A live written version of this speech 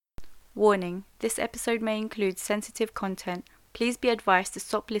Warning, this episode may include sensitive content. Please be advised to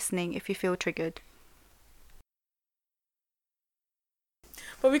stop listening if you feel triggered.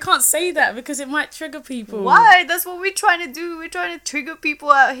 But we can't say that because it might trigger people. Why? That's what we're trying to do. We're trying to trigger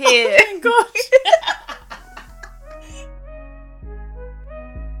people out here. Oh my gosh.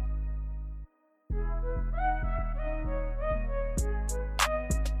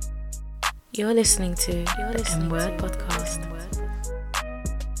 You're listening to the M-Word podcast.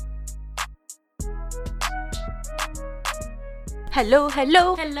 Hello,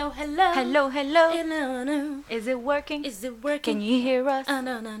 hello. Hello, hello. Hello, hello. Hello. Is it working? Is it working? Can you hear us?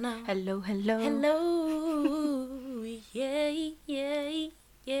 No. Hello, hello. Hello. Yeah.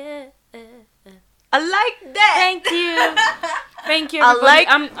 I like that. Thank you. Thank you, I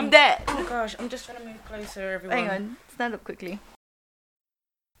everybody. like that. Oh gosh, I'm just trying to move closer, everyone. Hang on. Stand up quickly.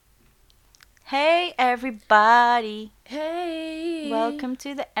 Hey, everybody. Hey. Welcome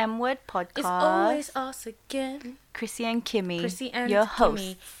to the M-Word podcast. It's always us again. Chrissy and Kimmy. Chrissy and your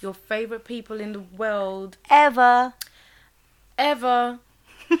Kimmy, hosts. your favorite people in the world. Ever.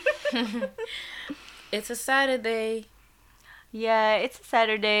 It's a Saturday. Yeah, it's a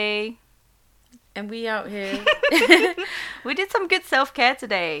Saturday. And we out here. We did some good self-care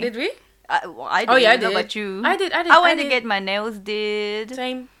today. Did we? I did. Oh, yeah, I I don't know did. about you. I did. I went to get my nails did.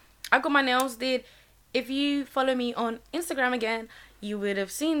 Same. I got my nails did. If you follow me on Instagram again, you would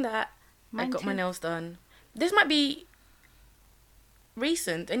have seen that I got my nails done. This might be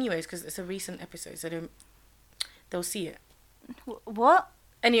recent anyways, because it's a recent episode, so they'll see it. What?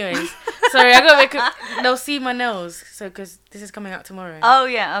 Anyways, sorry, I got they'll see my nails, so because this is coming out tomorrow. Oh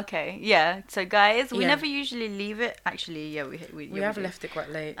yeah, okay, yeah. So guys, we Yeah. never usually leave it. Actually, yeah, we have left it quite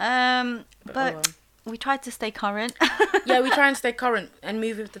late. But oh well. we tried to stay current. Yeah, we try and stay current and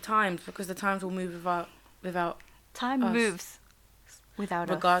move with the times, because the times will move without Time us. moves without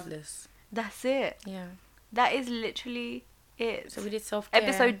us. regardless. That's it. Yeah. That is literally it. So we did self-care.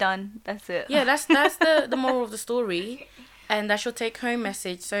 Episode done. That's it. Yeah, that's the moral of the story. And that's your take-home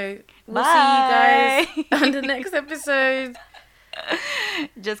message. So we'll Bye. see you guys on the next episode.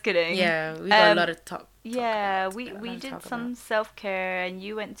 Just kidding. Yeah, we got a lot of talk. Yeah, we got a lot we to did talk some about. self-care, and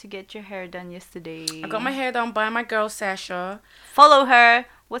you went to get your hair done yesterday. I got my hair done by my girl Sasha. Follow her.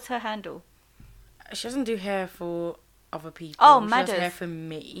 What's her handle? She doesn't do hair for other people. Oh, she matters. does hair for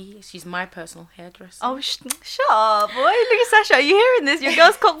me. She's my personal hairdresser. Oh, shut up, boy. Look at Sasha. Are you hearing this? Your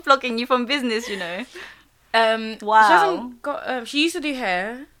girl's cock blocking you from business, you know. Wow. She hasn't got. She used to do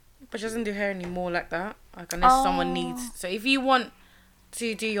hair, but she doesn't do hair anymore like that. Like unless someone needs. So if you want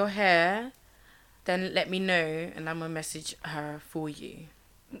to do your hair, then let me know, and I'm gonna message her for you.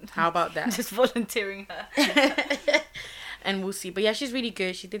 How about that? Just volunteering her. And we'll see. But yeah, she's really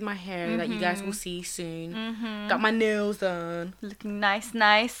good. She did my hair, that you guys will see soon. Mm-hmm. Got my nails done. Looking nice.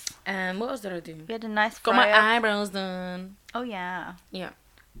 And what else did I do? We had a nice Got fry my up. eyebrows done. Oh, yeah. Yeah.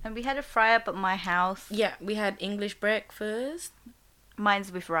 And we had a fry up at my house. Yeah, we had English breakfast.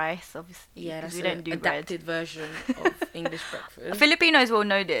 Mine's with rice, obviously. Yeah, that's we an don't do bread. adapted version of English breakfast. Filipinos will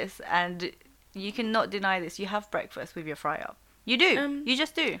know this, and you cannot deny this. You have breakfast with your fry up. You do. You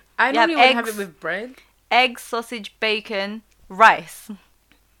just do. I You normally have wouldn't have eggs, it with bread. eggs, sausage, bacon, rice.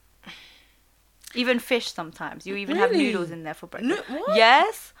 Even fish sometimes. You even have Really? noodles in there for breakfast. What?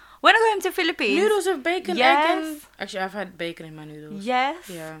 Yes. When I go home to Philippines. Noodles with bacon, Yes. egg, and... Actually, I've had bacon in my noodles. Yes.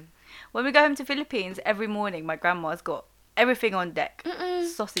 Yeah. When we go home to Philippines, every morning my grandma's got everything on deck. Mm-mm.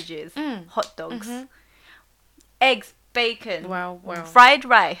 Sausages, Mm. hot dogs, Mhm. eggs, bacon, Wow. fried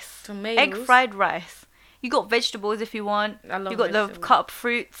rice, Tomatoes. egg fried rice. You got vegetables if you want. I love You got the vegetables. cut up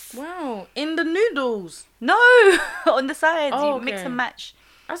fruits. Wow. In the noodles. No, on the sides. Oh, You mix okay. and match.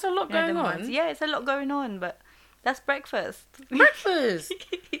 That's a lot You know, going them on. ones. Yeah, it's a lot going on, but that's breakfast. Breakfast.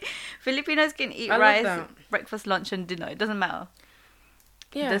 Filipinos can eat I love rice, that. breakfast, lunch, and dinner. It doesn't matter.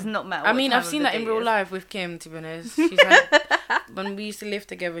 Yeah. It does not matter. I what mean, time I've of seen the that in day real it is. life with Kim, to be honest. She's had, when we used to live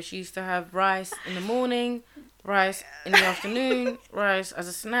together, she used to have rice in the morning, rice in the afternoon, rice as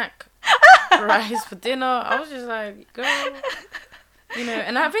a snack, rice for dinner. I was just like, girl. You know,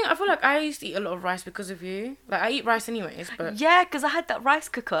 and I feel like I used to eat a lot of rice because of you. Like, I eat rice anyways, but... Yeah, because I had that rice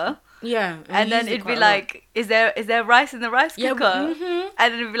cooker. Yeah. And then it'd be like, is there rice in the rice Yeah, cooker? mhm.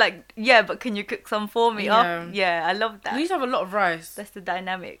 And then it'd be like, yeah, but can you cook some for me? Yeah. Oh, yeah, I love that. We used to have a lot of rice. That's the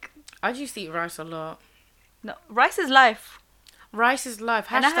dynamic. I used to eat rice a lot. No, rice is life, Rice is life.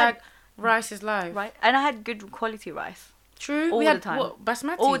 And I had- Hashtag rice is life. right? And I had good quality rice. True. All we the had time. what?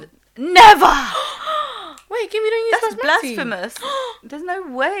 Basmati. Never! Wait, Kim, we don't use That's basmati. blasphemous. There's no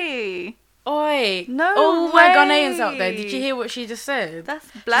way. Oi. No all my way. Ghanaians out there, did you hear what she just said? That's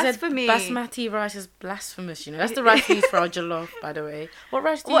blasphemy. She said basmati rice is blasphemous, you know. That's the rice we use for our jollof, by the way. What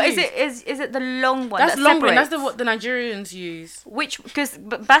rice do you use? What is it? Is it the long one? That's long grain. separates? That's what the Nigerians use. Which, because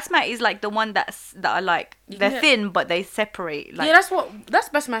basmati is like the one that are like, they're thin but they separate. Like, Yeah, that's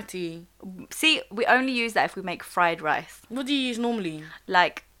basmati. see, we only use that if we make fried rice. What do you use normally?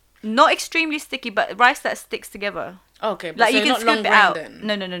 Like, not extremely sticky, but rice that sticks together. Okay, but Like, so you can not long scoop it grain out. then.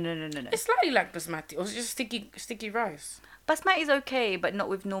 No. It's slightly like basmati, or is it just sticky rice? Basmati is okay, but not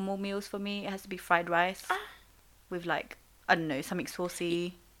with normal meals for me. It has to be fried rice with, like, I don't know, something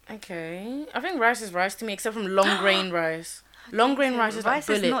saucy. Okay, I think rice is rice to me, except from long grain rice. Long grain rice is like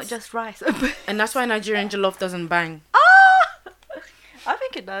bullets. Rice is not just rice. And that's why Nigerian jollof doesn't bang. I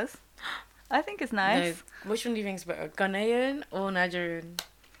think it does. I think it's nice. No, which one do you think is better, Ghanaian or Nigerian?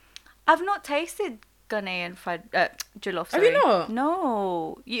 I've not tasted Ghanaian fried jollof. Have Sorry. you not?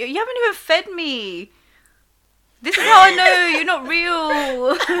 No, you haven't even fed me. This is how I know you're not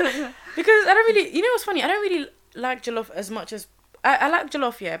real. Because I don't really, you know what's funny? I don't really like jollof as much as I like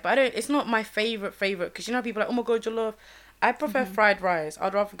jollof, yeah, but I don't. It's not my favorite. Because you know people are like, oh my god, jollof. I prefer fried rice.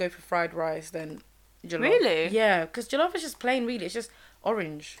 I'd rather go for fried rice than jollof. Really? Yeah, because jollof is just plain. Really, it's just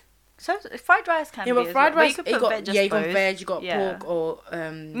orange. So fried rice can be. Yeah, but as fried well. rice, But you you got could you got both. veg, you got Yeah. pork or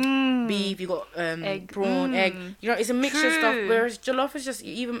beef, you got Egg. prawn, egg. You know, it's a mixture of stuff. True. Whereas jollof is just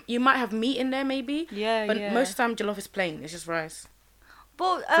you might have meat in there maybe. Yeah, But yeah. most of the time jollof is plain. It's just rice,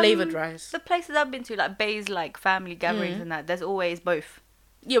 Well, flavored rice. The places I've been to, like Bay's, like family gatherings and that, there's always both.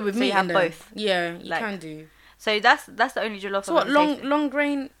 Yeah, with So meat you have in there. both. Yeah, you Like- can do. So that's the only jollof. So I've what ever tasted. long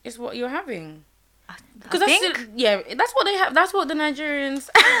grain is what you're having? I Because that's think. that's what they have. That's what the Nigerians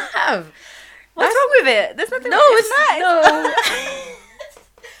have. What's wrong with it? There's nothing. No, wrong. it's nice.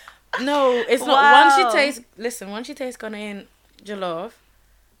 No, it's not. Wow. Once you taste Ghanaian jollof,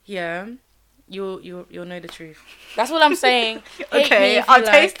 yeah, you'll know the truth. That's what I'm saying. Hate me Okay, if you I'll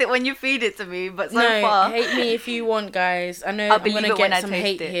like. taste it when you feed it to me. But so No, far, hate me if you want, guys. I know I'll I'm believe gonna it when I get some taste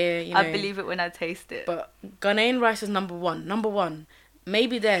hate it. here. You know, I believe it when I taste it. but Ghanaian rice is number one. Number one.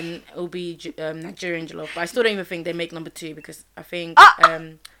 Maybe then it'll be Nigerian jollof, but I still don't even think they make number two because I think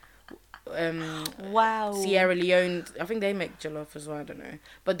Wow. Sierra Leone, I think they make jollof as well. I don't know,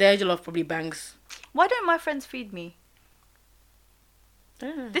 but their jollof probably bangs. Why don't my friends feed me? I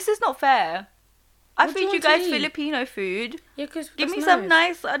don't know. This is not fair. I What do you feed you want to guys eat? Filipino food. Yeah, because Give me some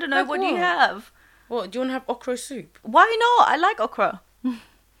nice. I don't know. Like what do you what? have? What do you want to have? Okra soup? Why not? I like okra.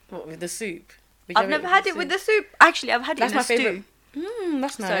 What with the soup? Would you I've have never had it with the soup. Actually, I've had That's it in my a stew. favourite.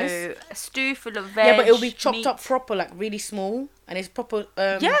 That's nice. So a stew full of veg. Yeah, but it'll be chopped meat. up proper, like really small, and it's proper.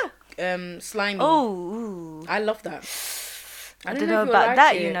 Slimy. Oh, ooh. I love that. I don't know know if you'll about like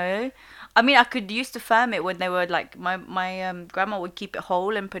that. it. You know, I mean, I could used to firm it when they were like my grandma would keep it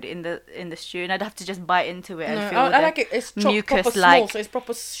whole and put it in the stew, and I'd have to just bite into it and No, feel I the like it. It's chopped mucus, proper small, like so it's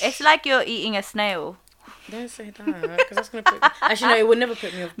proper. it's like you're eating a snail. Don't say that, because that's gonna put. Actually, no, it would never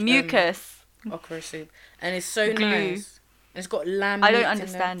put me off. Mucus. Okra soup, and it's so Glue. nice. And it's got lamb. I meat don't in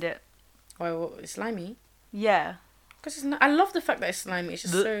understand it. there. Why? What, it's slimy. Yeah. Because it's not, I love the fact that it's slimy. It's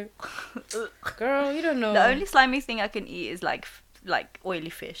just so. Girl, you don't know. The only slimy thing I can eat is like oily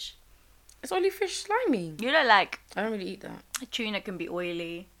fish. It's only fish slimy. You know, like I don't really eat that. tuna can be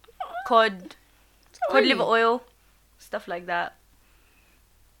oily, cod It's oily. liver oil, stuff like that.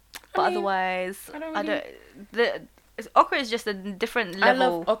 But mean, otherwise, I don't I really- don't. Okra is just a different I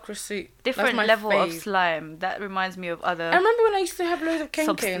level. love okra soup. Different That's my level of fave. slime. That reminds me of other I remember when I used to have loads of kenke and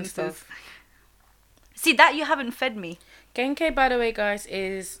substances. stuff. See, that you haven't fed me. Kenke, by the way, guys,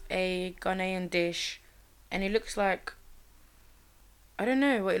 is a Ghanaian dish, and it looks like. I don't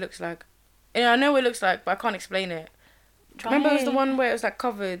know what it looks like. Yeah, I know what it looks like, but I can't explain it. Remember, it was the Right. one where it was like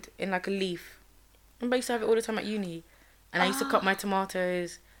covered in like a leaf. Remember, I used to have it all the time at uni, and I used to cut my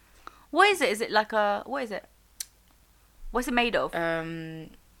tomatoes. What is it? Is it like a... What is it? What's it made of?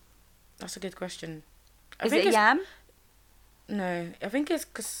 That's a good question. Is it yam? No, I think it's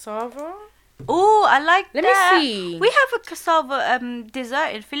cassava. Oh, I like Let me that. see. We have a cassava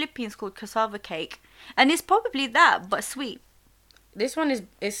dessert in Philippines called cassava cake, and it's probably that but sweet. This one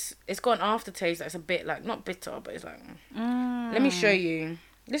it's got an aftertaste that's a bit like not bitter, but it's like. Mm. Let me show you.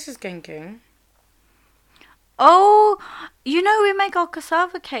 This is kenke. Oh, you know we make our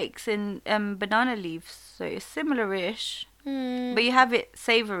cassava cakes in banana leaves, so it's similar-ish, but you have it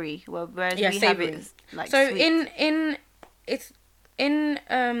savoury, whereas we have it like so sweet. it's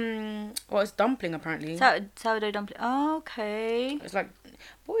dumpling apparently. Sourdough dumpling. Oh, okay. It's like,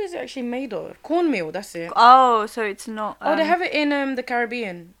 what is it actually made of? Cornmeal. That's it. Oh, so it's not. They have it in the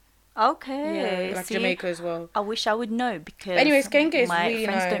Caribbean. Okay. Yeah, like see? Jamaica as well. I wish I would know because Anyways, Kenke is my really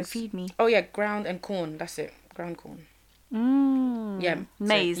friends nice. don't feed me. Oh yeah, ground and corn. That's it. Ground corn. Yeah.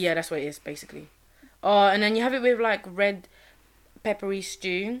 Maize. So, yeah, that's what it is basically. Oh, and then you have it with like red peppery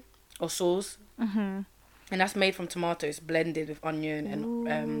stew or sauce. Mm-hmm. And that's made from tomatoes blended with onion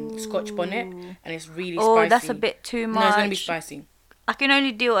and Scotch bonnet, and it's really spicy. Oh, that's a bit too much. No, it's gonna be spicy. I can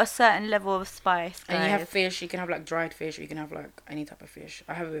only deal a certain level of spice, guys. And you have fish. You can have like dried fish, or you can have like any type of fish.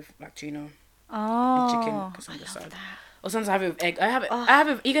 I have it with like tuna and chicken on the side. Or sometimes I have it with egg. I have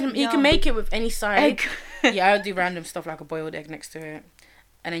it. You can make it with any side. Egg. Yeah, I'll do random stuff like a boiled egg next to it.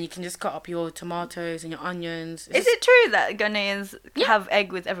 And then you can just cut up your tomatoes and your onions. Is it true that Ghanaians have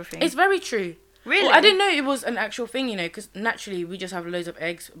egg with everything? It's very true. Really? Well, I didn't know it was an actual thing, because naturally we just have loads of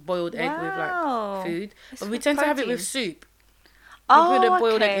eggs, boiled egg with like food. But we tend to have it with soup. We put a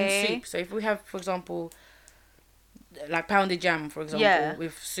boiled egg in soup. So if we have, for example, like pounded jam, for example,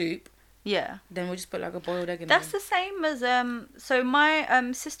 with soup, then we'll just put like a boiled egg in there. That's the same as so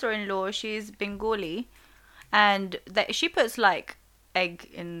my sister-in-law, she's Bengali, and she puts like egg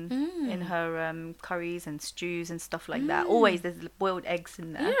in her curries and stews and stuff like that. Always there's boiled eggs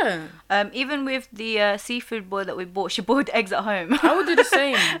in there. Even with the seafood boil that we bought, she boiled eggs at home. I would do the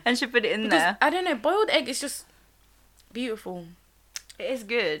same. And she put it in there. I don't know, boiled egg is just beautiful. It is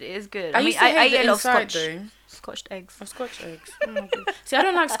good. I mean, I eat a lot of Scotched eggs. Oh, Scotch eggs. Oh my God. See, I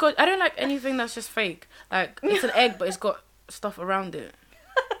don't like anything that's just fake. Like, it's an egg, but it's got stuff around it.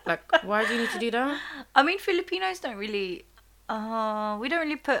 Like, why do you need to do that? I mean, Filipinos don't really... we don't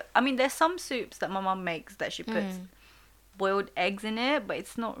really put... I mean, there's some soups that my mum makes that she puts boiled eggs in it, but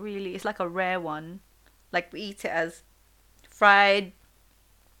it's not really... It's like a rare one. Like, we eat it as fried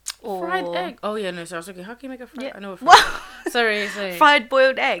or... Fried egg? Oh, yeah, no, so I was thinking, how can you make a fried... Yeah. I know a fried... Sorry. Fried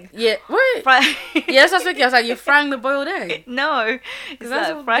boiled egg. Yeah, wait. Yeah, that's what I was thinking. I was like, you're frying the boiled egg. No. It's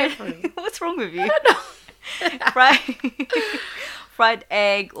that's like fried... different. What's wrong with you? I don't know. Fried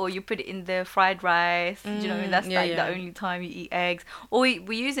egg, or you put it in the fried rice. Do you know what I mean? That's the only time you eat eggs. Or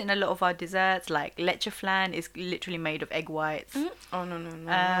we use it in a lot of our desserts, like leche flan is literally made of egg whites. Oh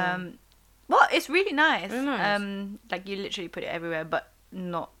no. Well, it's really nice. Really nice. Like you literally put it everywhere, but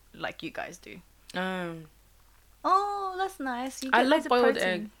not like you guys do. Oh, that's nice. I love boiled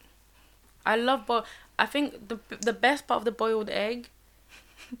egg. I love boiled. I think the best part of the boiled egg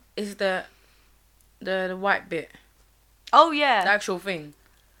is the white bit. Oh yeah, the actual thing.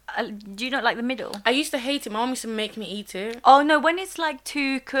 Do you not like the middle? I used to hate it. My mom used to make me eat it. Oh no, when it's like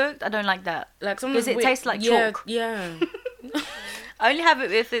too cooked, I don't like that. Like because it tastes like chalk. Yeah. I only have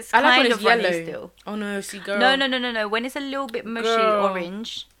it if it's I like kind when of it's runny yellow. still. Oh no, see girl. No. When it's a little bit mushy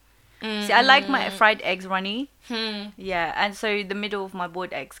orange. See, I like my fried eggs runny. Yeah, and so the middle of my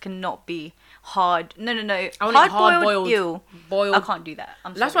boiled eggs cannot be hard. No. I want it hard boiled. Ew. Boiled. I can't do that.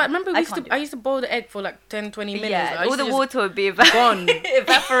 That's why I remember I used to boil the egg for like 10-20 minutes. Yeah, all the water would be gone.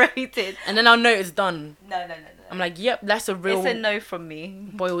 evaporated. And then I'll know it's done. No. I'm like, yep, that's a real... It's a no from me.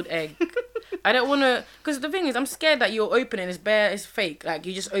 Boiled egg. I don't want to... Because the thing is, I'm scared that you'll open it and it's bare, it's fake. Like,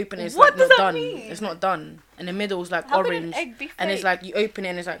 you just open it, it's what like does not that done. mean? It's not done. And the middle's like How orange. can an egg be fake? And it's like, you open it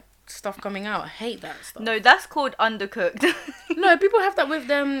and it's like stuff coming out. I hate that stuff. No, that's called undercooked. No, people have that with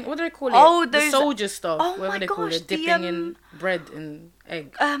them... What do they call it? Oh, the soldier stuff. Oh whatever my they call gosh, it. Dipping in bread and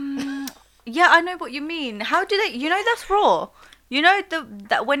egg. Yeah, I know what you mean. How do they... You know that's raw. You know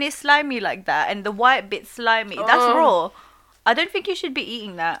that when it's slimy like that and the white bit slimy, that's raw. I don't think you should be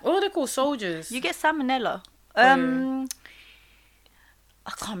eating that. What are they called? Soldiers. You get salmonella. I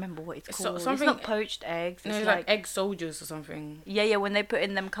can't remember what it's called. It's not poached eggs. It's like egg soldiers or something. Yeah, when they put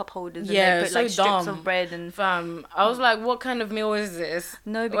in them cup holders and they put like strips of bread and... Fam, I was like, what kind of meal is this?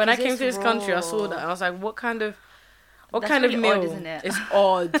 No, because when I came to this country, I saw that. I was like, what kind of meal? Odd, isn't it? It's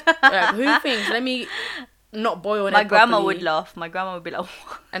odd. Like, who thinks, let me not boil an egg My grandma properly. Would laugh. My grandma would be like,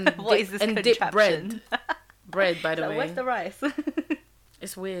 what is this and contraption? Dip bread, by the way. Where's the rice?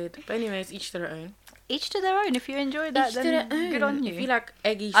 It's weird. But anyways, each to their own. Each to their own. If you enjoy that, then good on you. If you like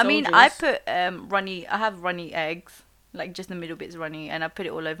eggy soldiers. I mean, I put runny... I have runny eggs. Like, just the middle bit's runny. And I put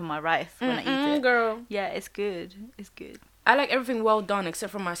it all over my rice when I eat it. Girl. Yeah, it's good. It's good. I like everything well done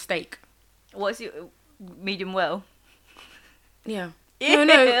except for my steak. What's your... Medium well? Yeah.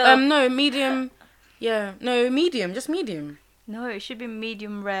 No, medium... Yeah, no, medium. Just medium. No, it should be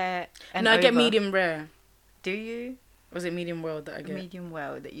medium rare and I get medium rare. Do you? Was it medium well that I get? Medium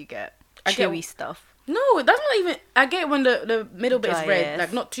well that you get. I chewy get stuff. No, that's not even... I get when the middle bit is red. Yes.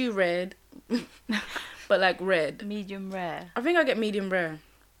 Like, not too red. But, like, red. Medium rare. I think I get medium rare.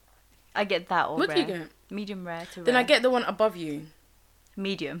 I get that or what rare. What do you get? Medium rare to Then rare. I get the one above you.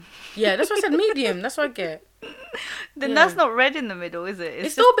 Medium. Yeah, that's what I said, medium. That's what I get. Then Yeah. that's not red in the middle, is it?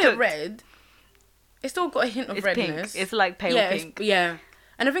 It's still a bit cooked. red. It's still got a hint of It's redness. pink. It's like pale yeah, pink. Yeah.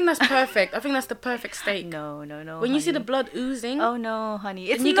 And I think that's perfect. I think that's the perfect steak. No, When you see the honey. blood oozing. Oh no, honey.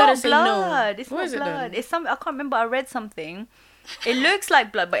 It's you not gotta say no. blood. It's What not is it then? blood. It's some. I can't remember. I read something. It looks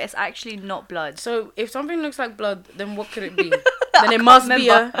like blood, but it's actually not blood. So if something looks like blood, then what could it be? Then it must be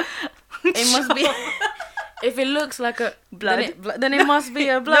a. It must be. If it looks like a Blood. then it must be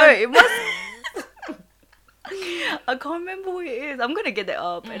a blood. No, it must. I can't remember what it is. I'm gonna get it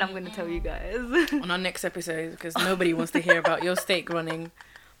up and I'm gonna tell you guys. On our next episode, because nobody wants to hear about your steak running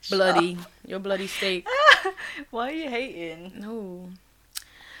bloody. Your bloody steak. Why are you hating? No.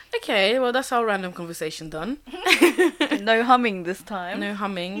 Okay, well that's our random conversation done. No humming this time. No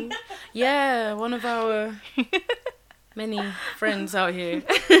humming. Yeah, one of our many friends out here.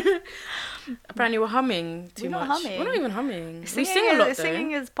 Apparently we're humming too We're not much. humming. We're not even humming. Singing we sing a lot though.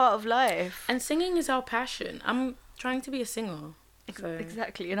 Singing is part of life. And singing is our passion. I'm trying to be a singer. So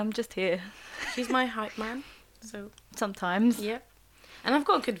Exactly, and I'm just here. she's my hype man. So Sometimes. yeah. And I've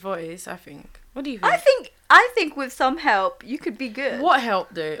got a good voice, I think. What do you think? I think with some help you could be good. What help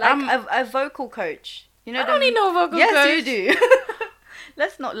though? Like a vocal coach. You know I don't need no vocal coach. Yes, you do.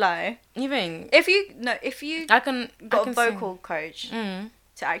 Let's not lie. You think? If you I can got I a can vocal coach sing.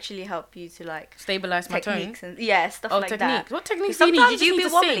 to actually help you to like Stabilize my tone. techniques and stuff like techniques. that. What techniques do you need? You Sometimes just you need be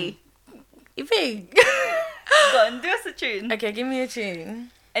to wobbly. sing. You think? Go on, do us a tune. Okay, give me a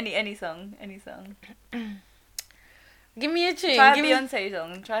tune. Any song. Give me a tune. Try a give me... Beyonce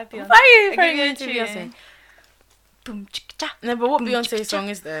song. Try a Beyonce. Why are you I'll throwing give you into a Beyonce? tune. Boom, chicka, cha. No, but what Boom, Beyonce chicka, song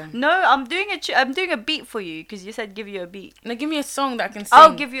cha. is there? No, I'm doing I'm doing a beat for you because you said give you a beat. No, give me a song that I can sing.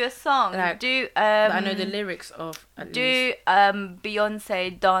 I'll give you a song. Like, do that I know the lyrics of. At least. do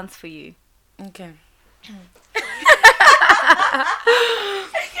Beyonce Dance for You. Okay.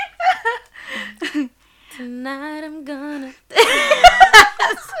 Tonight I'm gonna.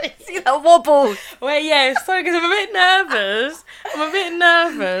 See that wobble? Wait, yeah, sorry, because I'm a bit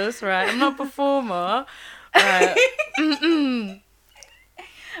nervous. Right? I'm not a performer. Right.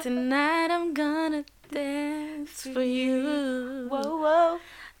 Tonight I'm gonna dance for you. Whoa.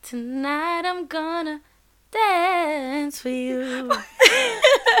 Tonight I'm gonna dance for you.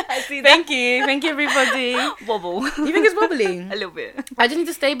 I see that. Thank you, everybody. Wobble. You think it's wobbly? A little bit. I just need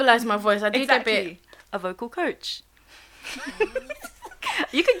to stabilize my voice. I do get a bit. A vocal coach.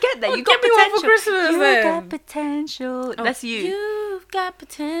 You could get there. Well, You got get me one potential. for Christmas You then. got potential. Oh, That's you. You've got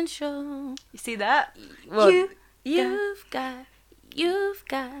potential. You see that? Well, You've got.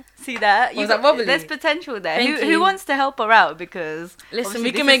 See that? Was that wobbly? There's potential there. Thank Who you. wants to help her out? Because Listen, obviously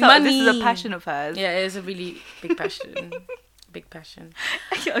we this can is make This is money. a passion of hers. Yeah, it is a really big passion. Big passion.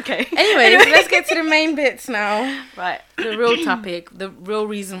 Okay. Anyways, let's get to the main bits now. Right. The real topic, the real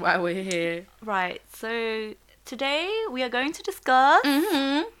reason why we're here. Right. So today we are going to discuss.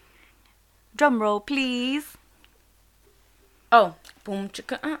 Mm-hmm. Drum roll, please. Oh, boom,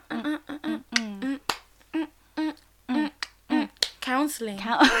 chicka, Counselling.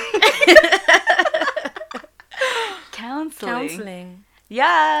 Counselling.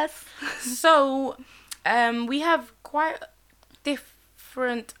 Yes. So, we have quite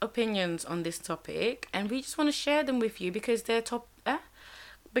different opinions on this topic, and we just want to share them with you because they're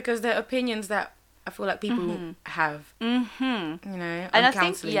they're opinions that I feel like people have. Mm-hmm. You know, And on I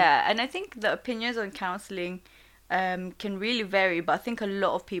counselling. think the opinions on counselling can really vary, but I think a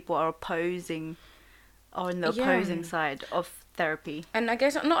lot of people are opposing on the opposing side of therapy. And I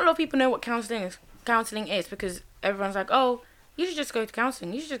guess not a lot of people know what counselling is because everyone's like, oh, you should just go to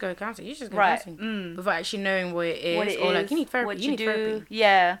counselling. You should just go to counselling. You should just go to counselling. Without actually knowing what it is. Like, you need therapy. What you you need do. therapy.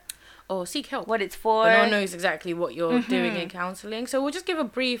 Yeah. Or seek help. What it's for. But no one knows exactly what you're doing in counselling. So we'll just give a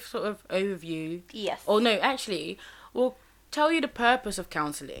brief sort of overview. Yes. Or no, actually, we'll tell you the purpose of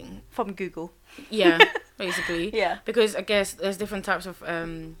counselling. From Google. Yeah, basically. Yeah. Because I guess there's different types of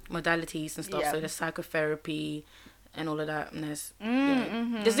modalities and stuff. Yeah. So there's psychotherapy and all of that. And there's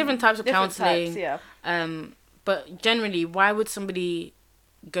there's different types of Different counselling. types, yeah. But generally, why would somebody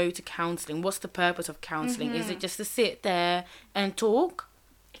go to counselling? What's the purpose of counselling? Is it just to sit there and talk?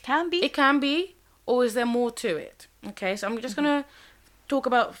 It can be. It can be. Or is there more to it? Okay, so I'm just going to talk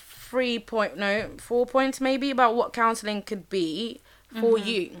about 4 points maybe about what counselling could be for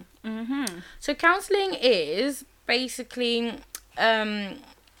you. So counselling is basically,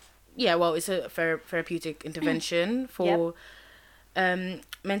 it's a therapeutic intervention for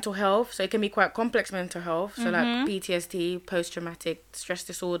mental health. So it can be quite complex mental health. So like PTSD, post-traumatic stress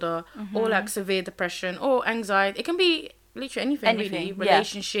disorder, or like severe depression or anxiety. It can be literally anything. Really.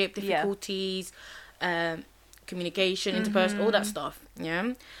 Relationship difficulties, communication, interpersonal, all that stuff.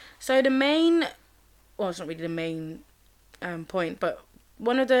 Yeah. So the main, well, it's not really the main point, but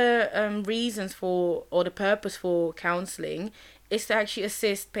one of the reasons for, or the purpose for counselling is to actually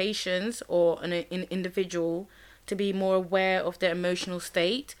assist patients or an individual to be more aware of their emotional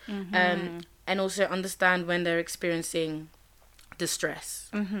state, and also understand when they're experiencing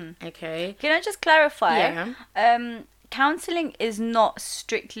distress. Okay. Can I just clarify? Yeah. Counselling is not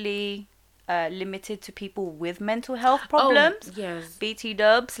strictly limited to people with mental health problems. Oh, yes. BT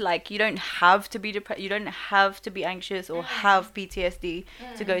dubs, like, you don't have to be depressed, you don't have to be anxious or have PTSD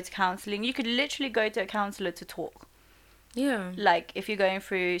to go to counselling. You could literally go to a counsellor to talk. Yeah. Like, if you're going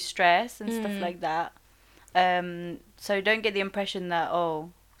through stress and stuff like that. So don't get the impression that,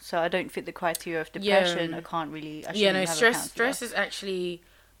 so I don't fit the criteria of depression. I can't really. I shouldn't have a counsellor. Stress is actually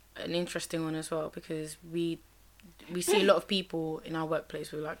an interesting one as well, because we see a lot of people in our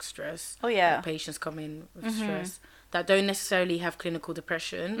workplace with like stress. Oh yeah. Like, patients come in with stress that don't necessarily have clinical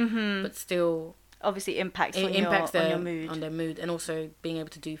depression, but still obviously impacts on your mood. On their mood, and also being able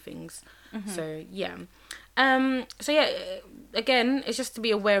to do things. So yeah. So yeah, again, it's just to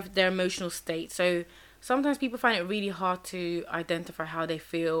be aware of their emotional state. So sometimes people find it really hard to identify how they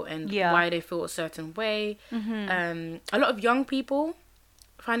feel and why they feel a certain way. A lot of young people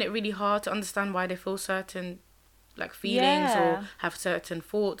find it really hard to understand why they feel certain like feelings or have certain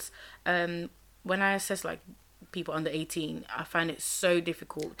thoughts. When I assess like people under 18, I find it so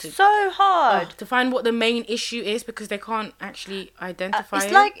difficult to to find what the main issue is, because they can't actually identify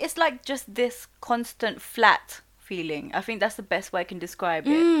it's like just this constant flat feeling. I think that's the best way I can describe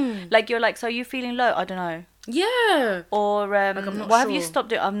it. Like, you're like, so are you feeling low? I don't know. Yeah. Or like, I'm not why sure. have you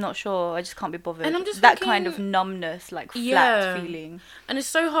stopped it? I'm not sure. I just can't be bothered. And I'm just that thinking, kind of numbness, like flat feeling. And it's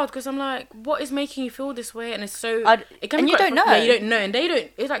so hard, because I'm like, what is making you feel this way? And it's so it can and be you don't know. Yeah, you don't know, and they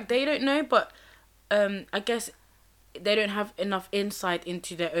don't. It's like they don't know, but I guess they don't have enough insight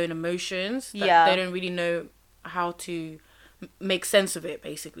into their own emotions. That they don't really know how to make sense of it,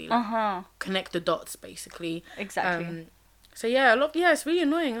 basically. Like, connect the dots, basically. Exactly. So yeah, it's really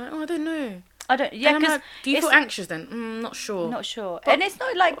annoying. Like, I don't know. I don't. Yeah, because like, do you feel anxious then? Not sure. Not sure. But, and it's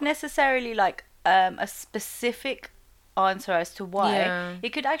not like necessarily like a specific answer as to why. Yeah.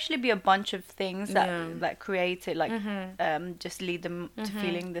 It could actually be a bunch of things that create it, like just lead them to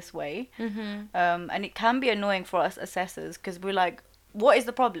feeling this way. And it can be annoying for us assessors, because we're like, what is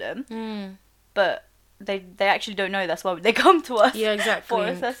the problem? But they actually don't know. That's why they come to us. Yeah, exactly. For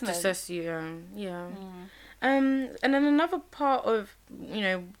assessment. To assess you. Yeah. And then another part of,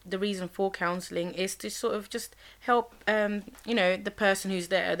 the reason for counselling is to sort of just help, the person who's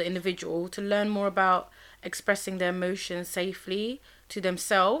there, the individual, to learn more about expressing their emotions safely to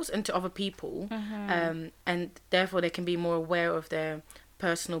themselves and to other people. And therefore they can be more aware of their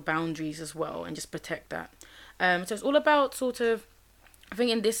personal boundaries as well, and just protect that. So it's all about I think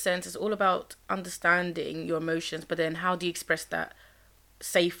in this sense, it's all about understanding your emotions, but then how do you express that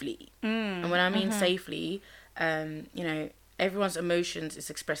safely? And when I mean safely, everyone's emotions is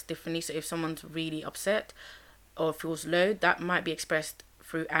expressed differently. So if someone's really upset or feels low, that might be expressed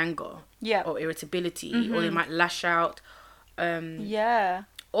through anger or irritability, or they might lash out,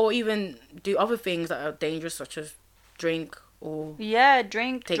 or even do other things that are dangerous, such as drink or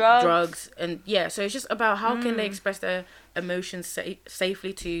take drugs. And so it's just about how can they express their emotions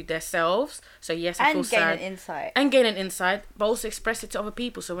safely to themselves. So yes, I feel sad, and gain an insight, but also express it to other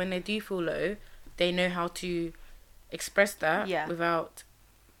people, so when they do feel low, they know how to express that without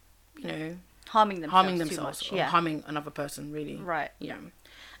harming themselves or harming another person, really.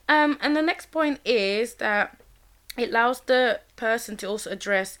 And the next point is that it allows the person to also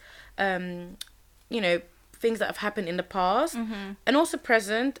address things that have happened in the past and also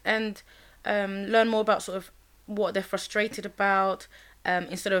present, and learn more about sort of what they're frustrated about,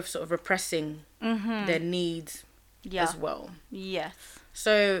 instead of sort of repressing their needs as well.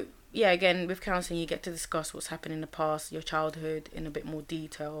 So again, with counselling, you get to discuss what's happened in the past, your childhood, in a bit more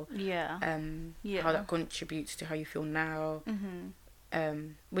detail. How that contributes to how you feel now.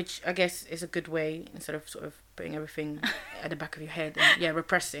 Which I guess is a good way, instead of sort of putting everything at the back of your head and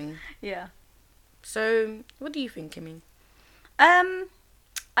repressing. So, what do you think, Kimmy?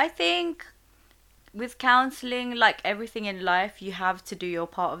 I think with counselling, like everything in life, you have to do your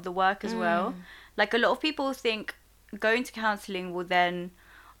part of the work as well. Like, a lot of people think going to counselling will then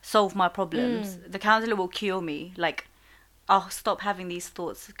solve my problems. The counsellor will cure me. Like, I'll stop having these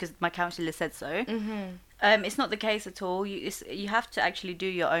thoughts because my counsellor said so. It's not the case at all. You have to actually do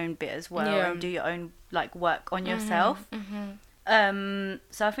your own bit as well, and do your own like work on yourself. So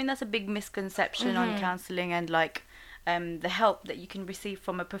I think that's a big misconception on counselling, and like the help that you can receive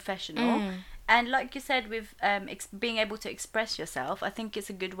from a professional. And like you said, with being able to express yourself, I think it's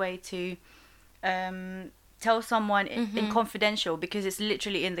a good way to tell someone in confidential, because it's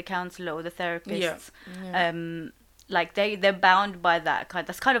literally in the counsellor or the therapist. Like they're bound by that kind.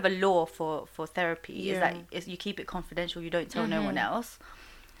 That's kind of a law for therapy. Is that you keep it confidential. You don't tell no one else.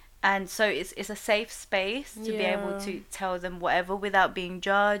 And so it's a safe space to be able to tell them whatever without being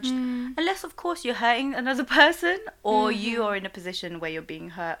judged, unless of course you're hurting another person, or you are in a position where you're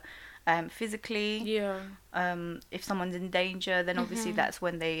being hurt physically. If someone's in danger, then obviously that's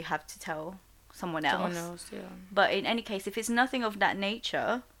when they have to tell someone else. But in any case, if it's nothing of that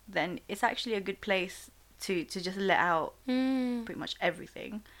nature, then it's actually a good place to just let out pretty much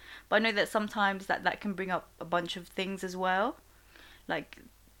everything. But I know that sometimes that can bring up a bunch of things as well, like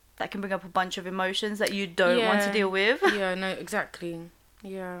that can bring up a bunch of emotions that you don't want to deal with. No, exactly.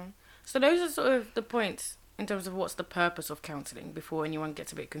 So those are sort of the points in terms of what's the purpose of counselling, before anyone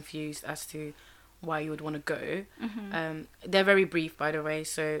gets a bit confused as to why you would want to go. They're very brief, by the way,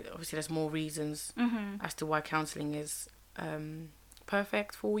 so obviously there's more reasons as to why counselling is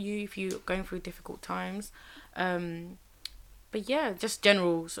perfect for you if you're going through difficult times. But yeah, just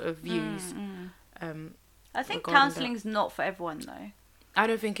general sort of views. I think counselling's not for everyone though. I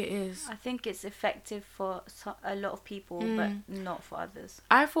don't think it is. I think it's effective for a lot of people, but not for others.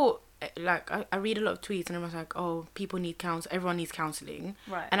 I thought, like, I read a lot of tweets and everyone's like, oh, people need everyone needs counselling.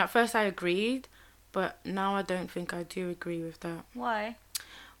 Right. And at first I agreed, but now I don't think I do agree with that. Why?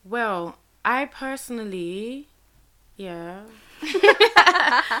 Well, I personally, I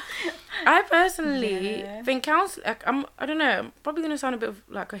personally think counselling, like, I don't know, I'm probably going to sound a bit of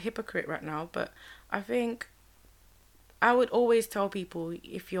like a hypocrite right now, but I think I would always tell people,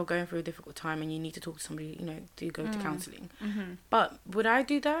 if you're going through a difficult time and you need to talk to somebody, do go to counselling. But would I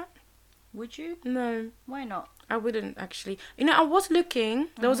do that? Would you? No. Why not? I wouldn't, actually. I was looking.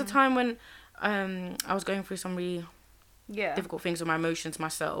 There was a time when I was going through some really difficult things with my emotions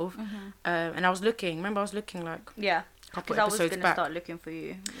myself. And I was looking. Remember, I was looking like a couple episodes back. Because I was going to start looking for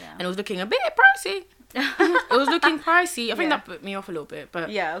you. Yeah. And it was looking a bit pricey. It was looking pricey. I think that put me off a little bit. But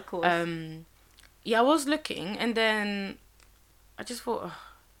yeah, of course. I was looking, and then I just thought,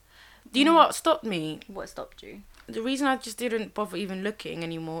 do you know what stopped me? What stopped you? The reason I just didn't bother even looking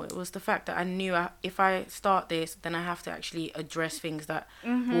anymore, it was the fact that I knew if I start this, then I have to actually address things that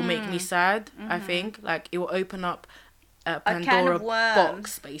will make me sad, I think. Like, it will open up a Pandora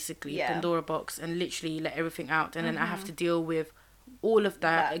box, basically. Pandora box, and literally let everything out. And then I have to deal with all of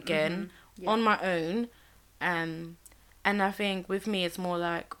that again on my own. And I think with me, it's more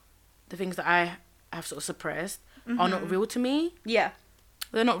like the things that I have sort of suppressed are not real to me. Yeah.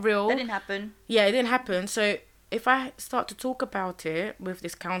 They're not real. That didn't happen. Yeah, it didn't happen. So if I start to talk about it with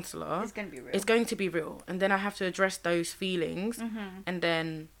this counsellor, it's going to be real. It's going to be real. And then I have to address those feelings. And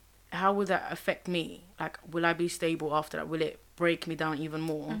then how will that affect me? Like, will I be stable after that? Will it break me down even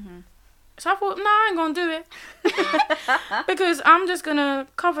more? So I thought, nah, I ain't going to do it. Because I'm just going to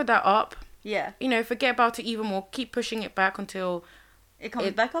cover that up. Yeah. Forget about it even more. Keep pushing it back until it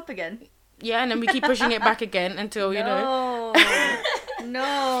comes back up again. Yeah, and then we keep pushing it back again until, No.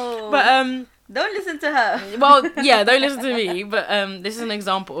 But, don't listen to her. Well, yeah, don't listen to me. But this is an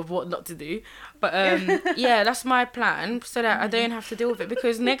example of what not to do. But that's my plan, so that I don't have to deal with it.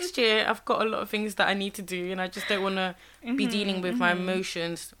 Because next year I've got a lot of things that I need to do, and I just don't want to be dealing with my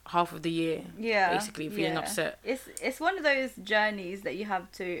emotions half of the year. Yeah, basically feeling upset. It's one of those journeys that you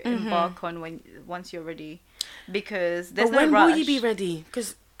have to embark on once you're ready, because there's no rush. When will you be ready?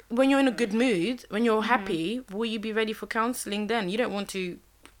 Because when you're in a good mood, when you're happy, will you be ready for counselling then? You don't want to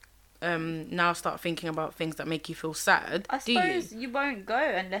now start thinking about things that make you feel sad. I suppose you won't go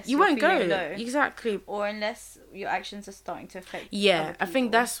unless you won't go low. Exactly, or unless your actions are starting to affect. Yeah, I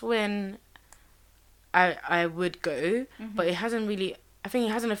think that's when I would go, but it hasn't really. I think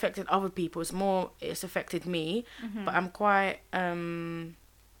it hasn't affected other people. It's affected me. But I'm quite. I'm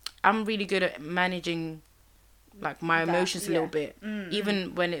really good at managing, like, my emotions a little bit.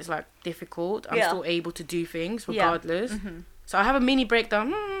 Even when it's like difficult, I'm still able to do things regardless. So I have a mini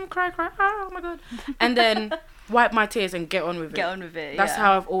breakdown, cry, oh my god, and then wipe my tears and get on with it. That's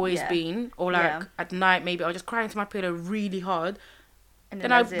how I've always been. Or like at night, maybe I'll just cry into my pillow really hard, and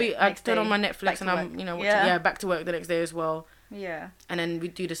then I'd turn on my Netflix and I'm watching, back to work the next day as well. Yeah. And then we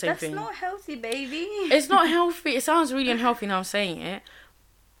do the same thing. That's not healthy, baby. It's not healthy. It sounds really unhealthy now I'm saying it,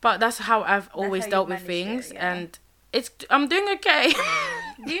 but that's how I've always dealt with things, and I'm doing okay.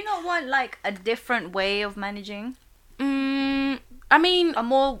 Do you not want like a different way of managing? I mean,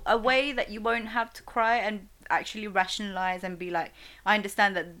 a way that you won't have to cry and actually rationalize and be like, I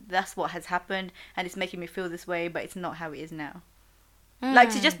understand that that's what has happened and it's making me feel this way, but it's not how it is now.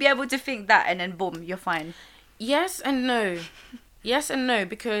 Like, to just be able to think that and then boom, you're fine. Yes and no. Yes and no,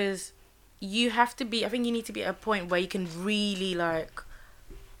 because you have to be, I think you need to be at a point where you can really, like...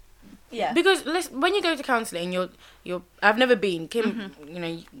 Yeah. Because when you go to counselling, you're I've never been. Kim,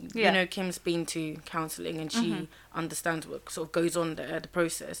 you know, Kim's been to counselling and she understands what sort of goes on there, the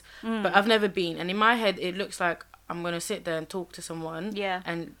process. But I've never been. And in my head, it looks like I'm going to sit there and talk to someone. Yeah.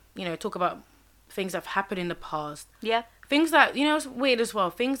 And, you know, talk about things that have happened in the past. Yeah. Things that, you know, it's weird as well.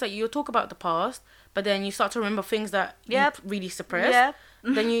 Things that you'll talk about the past, but then you start to remember things that you really suppressed. Yeah.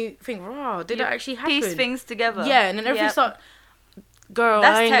 Then you think, wow, did that actually happen? Piece things together. Yeah, and then everything start... Girl,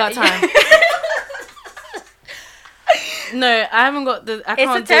 I ain't got time. No, I haven't got the... I can't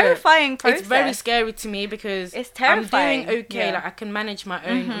do it. It's a terrifying process. It's very scary to me because it's terrifying. I'm doing okay. Like, I can manage my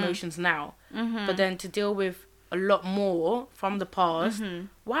own emotions now. But then to deal with a lot more from the past,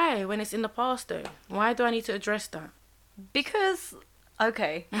 why? When it's in the past, though? Why do I need to address that? Because...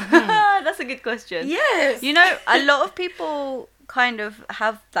 Okay. That's a good question. Yes. You know, a lot of people... kind of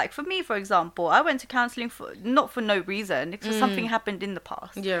have, like, for me, for example, I went to counselling not for no reason, because something happened in the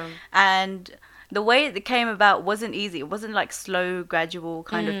past. Yeah. And the way it came about wasn't easy. It wasn't like slow, gradual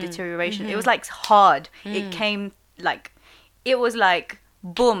kind of deterioration. It was like hard. It came like, it was like,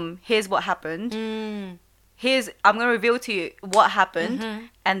 boom, here's what happened. I'm going to reveal to you what happened,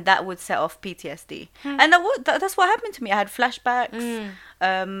 and that would set off PTSD. And that's what happened to me. I had flashbacks.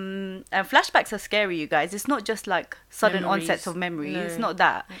 And flashbacks are scary, you guys. It's not just like sudden onsets of memory. No. It's not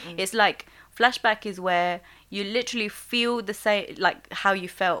that. It's like, flashback is where you literally feel the same, like how you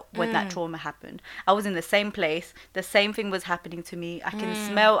felt when that trauma happened. I was in the same place. The same thing was happening to me. I can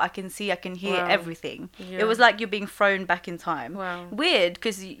smell, I can see, I can hear everything. Yeah. It was like you're being thrown back in time. Wow. Weird,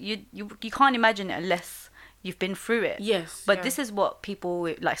 because you can't imagine it unless you've been through it. Yes. But this is what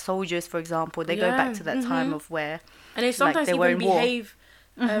people, like soldiers, for example, they go back to that time of where... And they sometimes like, even behave...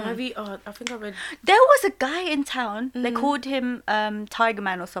 I think I read... There was a guy in town. They called him Tiger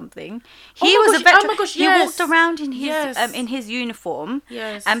Man or something. He was a veteran. Oh my gosh, he walked around in his uniform.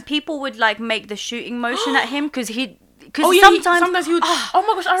 Yes. And people would like make the shooting motion at him because he... sometimes he would... Oh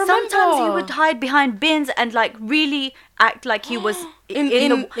my gosh, I remember. Sometimes he would hide behind bins and like really act like he was in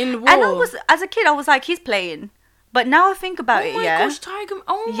the war. And I was, as a kid, I was like, he's playing. But now I think about it, Oh my gosh, Tiger...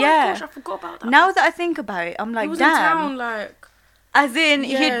 Oh my gosh, I forgot about that. Now that I think about it, I'm like, he was damn. in town, like... As in,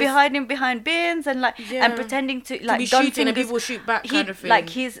 he'd be hiding behind bins and like and pretending to like be gun shooting fingers. and people shoot back kind of thing. Like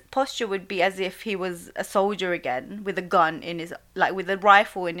his posture would be as if he was a soldier again with a gun in his with a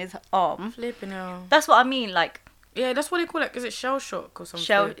rifle in his arm. Flipping hell. That's what I mean. Like that's what they call it. Is it shell shock or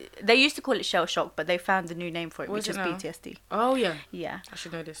something? They used to call it shell shock, but they found a new name for it, which is PTSD. Oh yeah. Yeah. I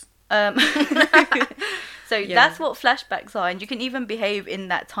should know this. So that's what flashbacks are, and you can even behave in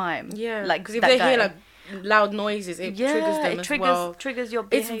that time. Yeah. Like because if they hear like loud noises, it triggers them as well. Triggers your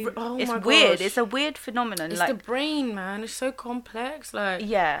behavior. It's weird. It's a weird phenomenon. It's like, the brain, man. It's so complex. Like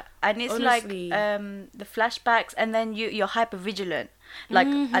and it's honestly. like the flashbacks, and then you're hyper vigilant. Like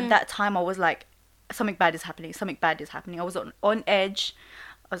at that time, I was like, something bad is happening. Something bad is happening. I was on edge.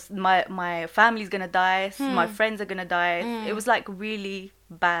 My family's gonna die. My friends are gonna die. It was like really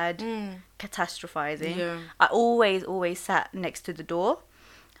bad, catastrophizing. Yeah. I always sat next to the door.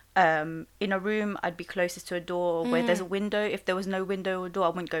 In a room, I'd be closest to a door where there's a window. If there was no window or door, I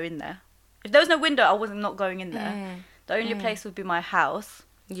wouldn't go in there. If there was no window, I wasn't not going in there. The only place would be my house.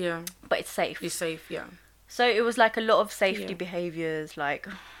 Yeah. But it's safe. It's safe, yeah. So it was like a lot of safety behaviours, like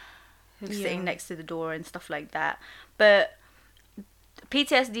sitting next to the door and stuff like that. But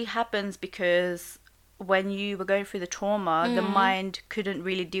PTSD happens because when you were going through the trauma, the mind couldn't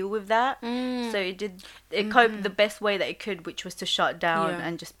really deal with that. So it coped the best way that it could, which was to shut down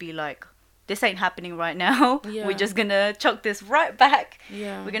and just be like, this ain't happening right now. Yeah. We're just gonna chuck this right back.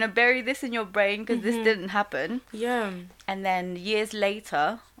 Yeah. We're gonna bury this in your brain because this didn't happen. Yeah. And then years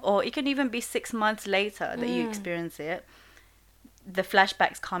later, or it can even be 6 months later that you experience it, the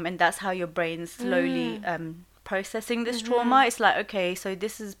flashbacks come, and that's how your brain's slowly processing this trauma. It's like, okay, so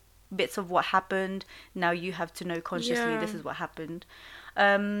this is bits of what happened. Now you have to know consciously this is what happened.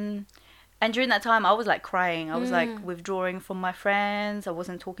 And during that time, I was like crying. I was like withdrawing from my friends. I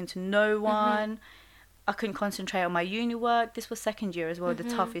wasn't talking to no one. I couldn't concentrate on my uni work. This was second year as well, the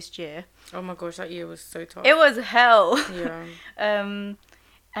toughest year. Oh my gosh, that year was so tough. It was hell. Yeah.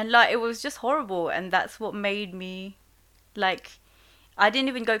 And like, it was just horrible. And that's what made me like, I didn't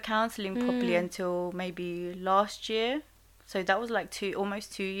even go counselling properly until maybe last year. So that was like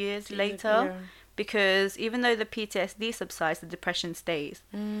almost 2 years later. Yeah. Because even though the PTSD subsides, the depression stays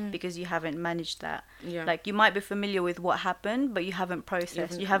because you haven't managed that. Yeah. Like, you might be familiar with what happened, but you haven't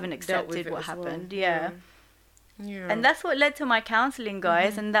processed, you haven't accepted what happened. Well. Yeah. Yeah. And that's what led to my counselling,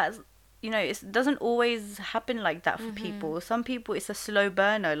 guys. And that's, it doesn't always happen like that for people. Some people, it's a slow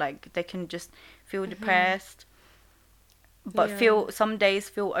burner. Like, they can just feel depressed, but some days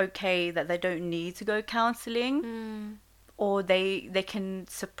feel okay that they don't need to go counselling. Or they can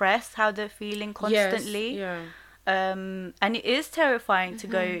suppress how they're feeling constantly. Yes, and it is terrifying to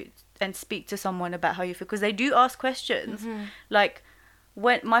go and speak to someone about how you feel, because they do ask questions. Like,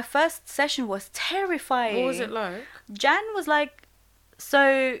 when my first session was terrifying. What was it like? Jan was like,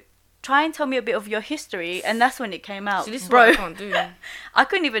 so try and tell me a bit of your history, and that's when it came out. See, this is Bro, what I can't do. I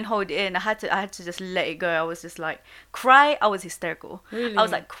couldn't even hold it in. I had to just let it go. I was just like, cry. I was hysterical. Really? I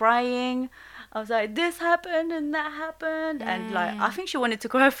was like crying. I was like, this happened and that happened, and like, I think she wanted to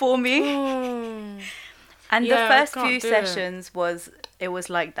cry for me. And the first few sessions was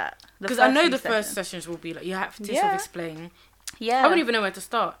like that. Because I know the first sessions will be like, you have to sort of explain. Yeah. I wouldn't even know where to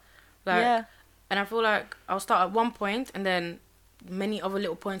start. Like, yeah. And I feel like I'll start at one point, and then many other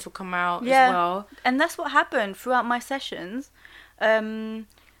little points will come out as well. And that's what happened throughout my sessions.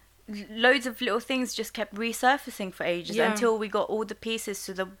 Loads of little things just kept resurfacing for ages until we got all the pieces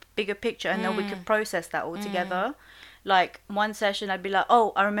to the bigger picture, and then we could process that all together. Like, one session I'd be like,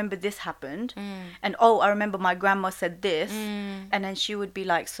 oh, I remember this happened, and oh, I remember my grandma said this, and then she would be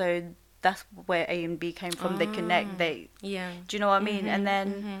like, so that's where A and B came from. They connect. Do you know what I mean? And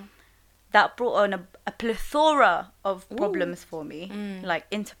then that brought on a plethora of problems for me, like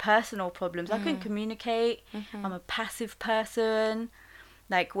interpersonal problems. I couldn't communicate. I'm a passive person.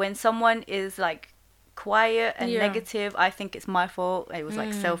 Like, when someone is like quiet and negative, I think it's my fault. It was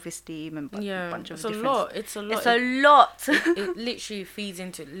like self-esteem and a bunch of different... It's a lot. It's a lot. It literally feeds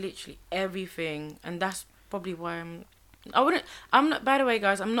into literally everything, and that's probably why I'm not, by the way,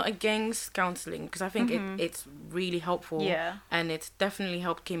 guys, I'm not against counselling, because I think it's really helpful. Yeah. And it's definitely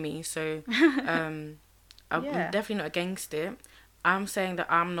helped Kimmy. So I'm definitely not against it. I'm saying that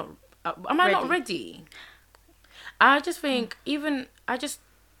I'm not... am I not ready? I just think you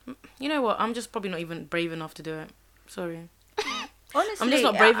know what? I'm just probably not even brave enough to do it. Sorry. Honestly, I'm just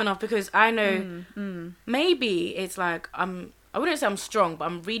not brave enough, because I know maybe it's like I wouldn't say I'm strong, but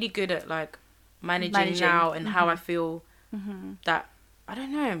I'm really good at like managing now and how I feel. That I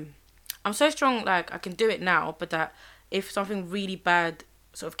don't know. I'm so strong, like I can do it now, but that if something really bad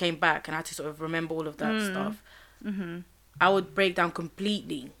sort of came back and I had to sort of remember all of that stuff, I would break down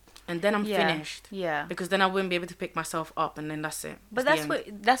completely, and then I'm finished. Yeah. Because then I wouldn't be able to pick myself up, and then that's it. But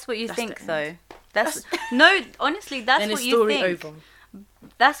that's what you think, though. That's no, honestly, that's what you think. Over.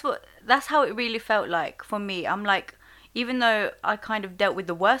 That's how it really felt like for me. I'm like, even though I kind of dealt with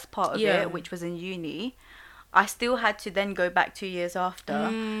the worst part of it, which was in uni, I still had to then go back 2 years after,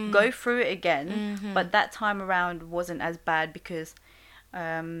 go through it again. But that time around wasn't as bad, because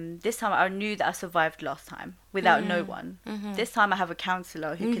this time I knew that I survived last time without no one. This time I have a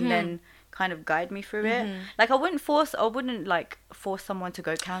counsellor who can then kind of guide me through it. Like, I wouldn't force someone to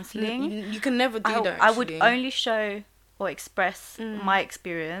go counselling. You can never do that, actually. I would only show or express my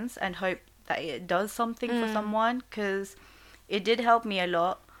experience and hope that it does something for someone, because it did help me a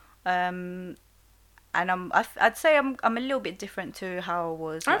lot. And I'd say I'm a little bit different to how I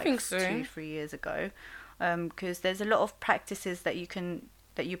was like, I think so. 2-3 years ago, because there's a lot of practices that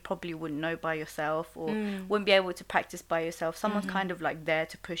you probably wouldn't know by yourself, or wouldn't be able to practice by yourself. Someone's kind of like there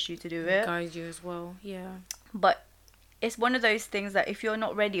to push you to do it, guide you as well. But it's one of those things that if you're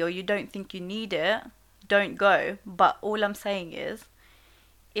not ready or you don't think you need it, don't go. But all I'm saying is,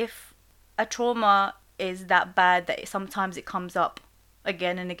 if a trauma is that bad that sometimes it comes up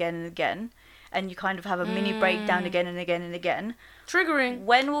again and again and again, and you kind of have a mini breakdown again and again and again. Triggering.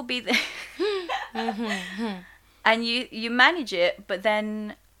 When will be the... And you manage it, but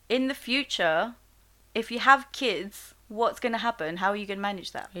then in the future, if you have kids, what's going to happen? How are you going to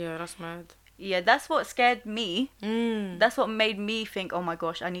manage that? Yeah, that's mad. Yeah, that's what scared me. That's what made me think, oh my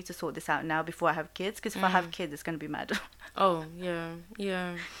gosh, I need to sort this out now before I have kids. Because if I have kids, it's going to be mad. Oh, yeah,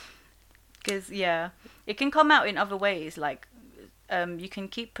 yeah. Because, it can come out in other ways, like... you can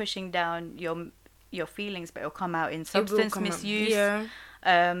keep pushing down your feelings, but it'll come out in substance misuse.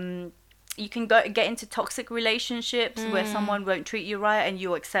 You can get into toxic relationships where someone won't treat you right, and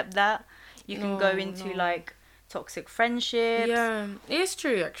you'll accept that. You can go into like toxic friendships. Yeah, it's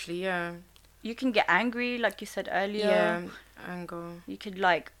true actually. Yeah. You can get angry, like you said earlier. Yeah, anger. You could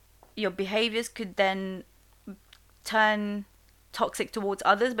your behaviors could then turn toxic towards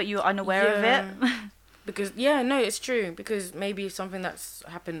others, but you're unaware of it. Because it's true, because maybe something that's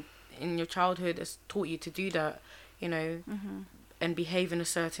happened in your childhood has taught you to do that, and behave in a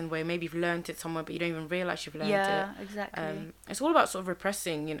certain way. Maybe you've learned it somewhere, but you don't even realise you've learned it. Yeah, exactly. It's all about sort of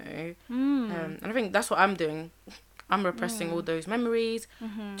repressing, you know. And I think that's what I'm doing. I'm repressing all those memories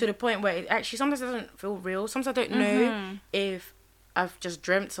to the point where it actually sometimes doesn't feel real. Sometimes I don't know if I've just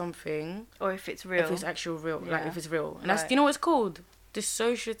dreamt something or if it's real. If it's actual real, Yeah. like if it's real. And Right. that's, you know what it's called?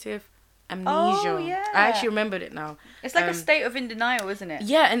 Dissociative amnesia. Oh, yeah. I actually remembered it now. It's like a state of in denial, isn't it?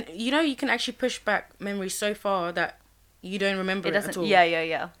 Yeah, and you know you can actually push back memories so far that you don't remember it doesn't. at all.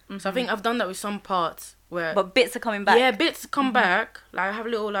 Yeah. So I think I've done that with some parts where. But bits are coming back. Yeah, bits come back. Like I have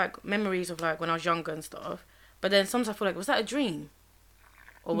little like memories of like when I was younger and stuff. But then sometimes I feel like, was that a dream?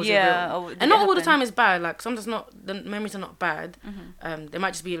 Or was it real? Or did And not it all the happen? time is bad. Like sometimes not the memories are not bad. They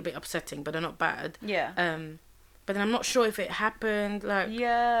might just be a bit upsetting, but they're not bad. Yeah. But then I'm not sure if it happened. Like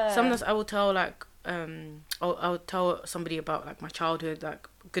Yeah. sometimes I will tell like I'll tell somebody about like my childhood, like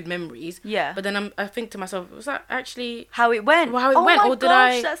good memories. Yeah. But then I think to myself, was that actually How it went. Well, how it went, my or did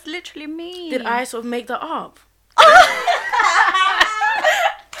gosh, I- that's literally me. did I sort of make that up?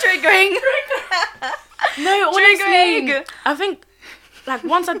 Triggering. No, Triggering. honestly, I think like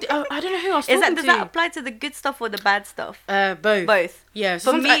once I don't know who I was talking Does to. that apply to the good stuff or the bad stuff? Both. Both. Yeah. For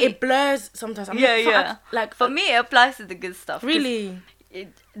So sometimes me- it blurs. Sometimes. Yeah. Like For me, it applies to the good stuff. 'cause really.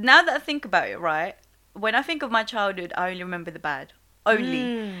 Now that I think about it, right, when I think of my childhood, I only remember the bad.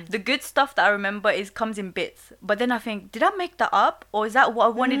 Only. The good stuff that I remember comes in bits. But then I think, did I make that up? Or is that what I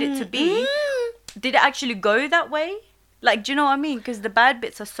wanted it to be? Did it actually go that way? Like, do you know what I mean? Because the bad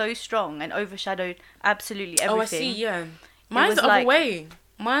bits are so strong and overshadowed absolutely everything. Oh, I see. Yeah. Mine's was the other like- way.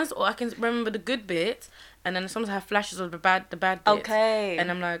 Mine's, or I can remember the good bits, and then sometimes I have flashes of the bad bits. Okay.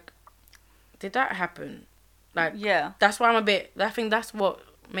 And I'm like, did that happen? Like, Yeah. that's why I'm a bit. I think that's what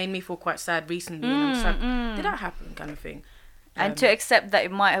made me feel quite sad recently. And I'm just like, did that happen? Kind of thing. And to accept that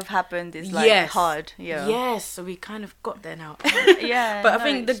it might have happened is like Yes. hard. Yeah. Yes. So we kind of got there now. Yeah. But I no,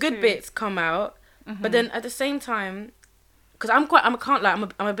 think the it's good true. bits come out. But then at the same time, because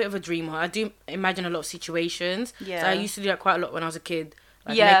I'm a bit of a dreamer. I do imagine a lot of situations. Yeah. So I used to do that quite a lot when I was a kid.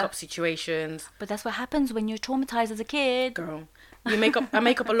 Like Yeah. make up situations. But that's what happens when you're traumatized as a kid. Girl. I make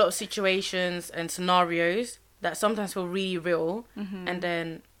up a lot of situations and scenarios that sometimes feel really real. And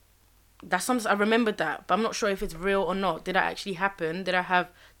then that's sometimes I remembered that, but I'm not sure if it's real or not. Did that actually happen? Did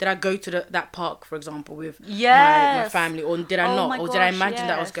I go to that park, for example, with my Yes. family, or did I Oh not? my Or did I gosh, imagine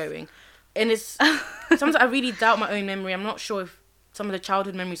that I was yes. going? And it's sometimes I really doubt my own memory. I'm not sure if some of the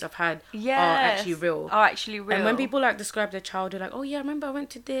childhood memories I've had Yes. are actually real. Are actually real. And when people like describe their childhood, like, oh yeah, I remember I went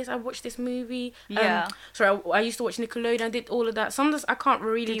to this, I watched this movie. Yeah. I used to watch Nickelodeon, I did all of that. Sometimes I can't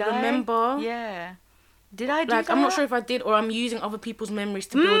really Did I? remember. Yeah. Did I do Like, that? I'm not sure if I did, or I'm using other people's memories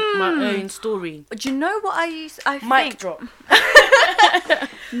to build my own story. Do you know what I Mic think? drop.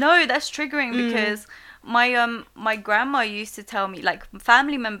 No, that's triggering because my grandma used to tell me, like,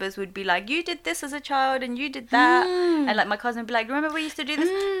 family members would be like, you did this as a child and you did that. And like my cousin would be like, remember we used to do this?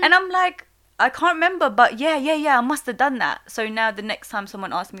 And I'm like, I can't remember, but yeah, I must have done that. So now the next time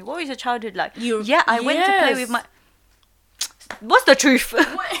someone asks me, what was your childhood like? I went to play with my... What's the truth?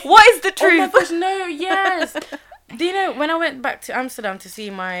 What is the truth? Oh my gosh, no, yes. Do you know, when I went back to Amsterdam to see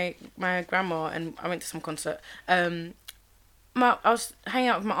my grandma, and I went to some concert, I was hanging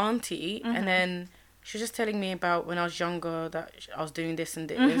out with my auntie, and then she was just telling me about when I was younger, that I was doing this and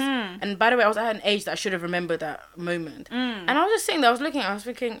this. And by the way, I was at an age that I should have remembered that moment. And I was just sitting there, I was looking, I was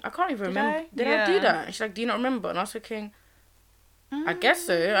thinking, I can't even remember. Did I do that? And she's like, do you not remember? And I was thinking, I guess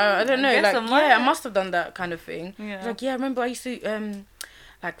so. I don't know. guess Like, I might. yeah, I must have done that kind of thing. Yeah. She's like, yeah, I remember I used to,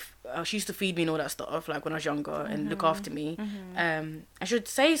 she used to feed me and all that stuff, like when I was younger, and look after me. I should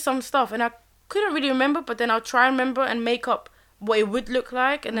say some stuff, and I couldn't really remember, but then I'll try and remember and make up what it would look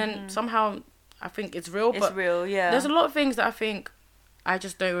like, and then somehow I think it's real. It's but real, yeah. there's a lot of things that I think I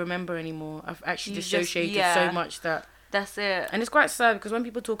just don't remember anymore. I've actually You just- dissociated yeah. so much that, That's it. and it's quite sad because when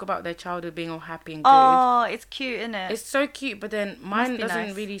people talk about their childhood being all happy and good, Oh, it's cute, isn't it? it's so cute, but then mine be doesn't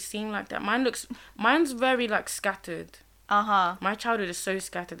nice. really seem like that. Mine's very like scattered. Uh-huh. My childhood is so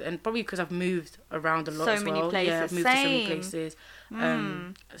scattered, and probably because I've moved around a lot So as many well. places. Yeah, I've moved to so many Same. places.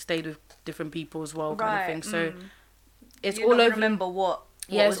 Stayed with different people as well, kind of thing. So it's You all don't over. remember what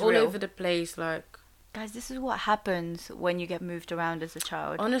Yeah, was it's all real. over the place. Like, Guys, this is what happens when you get moved around as a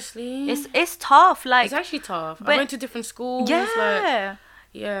child. honestly, It's tough. Like, it's actually tough. I but- went to different schools. yeah. Like,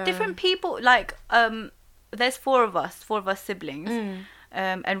 yeah. Different people. Like, there's four of us siblings.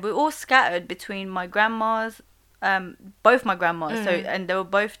 And we're all scattered between my grandmas, both my grandmas. So, and they were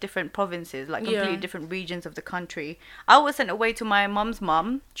both different provinces, like completely Yeah. different regions of the country. I was sent away to my mum's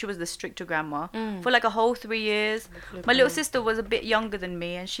mum. She was the stricter grandma for like a whole 3 years. My little sister was a bit younger than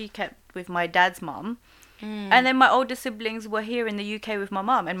me, and she kept with my dad's mum. And then my older siblings were here in the UK with my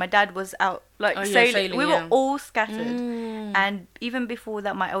mum, and my dad was out sailing. We were all scattered. And even before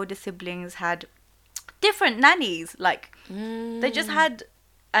that, my older siblings had different nannies. Like they just had,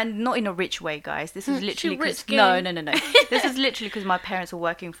 and not in a rich way, guys. This is literally no. This is literally because my parents were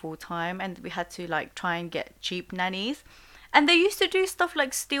working full time, and we had to like try and get cheap nannies. And they used to do stuff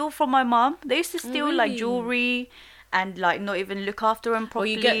like steal from my mum. They used to steal like jewelry. And like not even look after them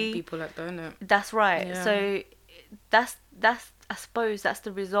properly. Well, you get people like that, innit? That's right. Yeah. So that's I suppose that's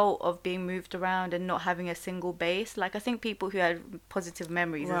the result of being moved around and not having a single base. Like I think people who had positive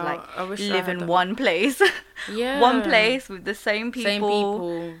memories is like live in one place. One place with the same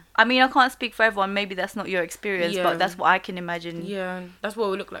people. I mean, I can't speak for everyone. Maybe that's not your experience, but that's what I can imagine. Yeah, that's what it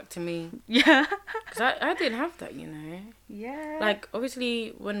would look like to me. Yeah. Because I didn't have that, you know. Yeah. Like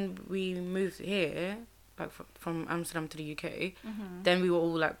obviously when we moved here, like from Amsterdam to the UK, then we were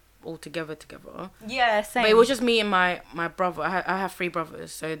all like all together. Yeah, same. But it was just me and my brother. I have 3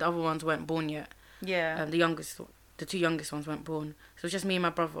 brothers, so the other ones weren't born yet. Yeah. The 2 youngest ones weren't born, so it was just me and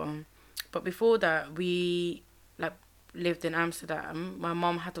my brother. But before that, we like lived in Amsterdam. My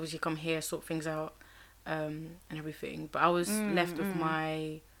mom had to obviously come here, sort things out, and everything. But I was left with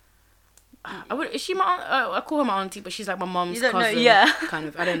my. Is she my aunt? I call her my auntie, but she's like my mom's cousin. Kind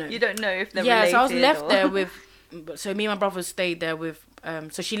of. I don't know. You don't know if they're related. So I was left there with. So me and my brother stayed there with.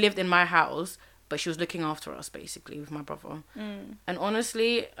 So she lived in my house, but she was looking after us basically with my brother. And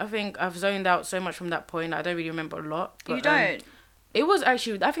honestly, I think I've zoned out so much from that point. I don't really remember a lot. But, you don't. It was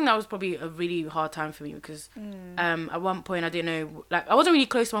actually. I think that was probably a really hard time for me because at one point I didn't know. Like I wasn't really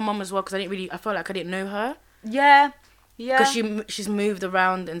close to my mum as well because I felt like I didn't know her. Yeah. Yeah. Because she's moved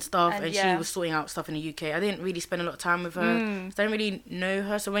around and stuff, and she was sorting out stuff in the UK. I didn't really spend a lot of time with her, so I didn't really know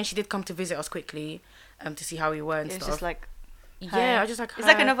her. So when she did come to visit us quickly, to see how we were and stuff, just like, I was just like, it's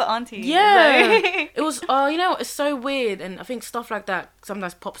like another auntie. Yeah, it was. It's so weird, and I think stuff like that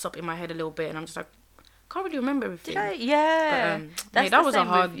sometimes pops up in my head a little bit, and I'm just like, can't really remember everything. Yeah, but, that was a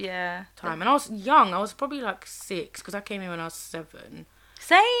hard time, and I was young. I was probably like 6 because I came here when I was 7.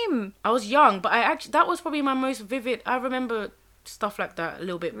 Same. I was young, but that was probably my most vivid. I remember stuff like that a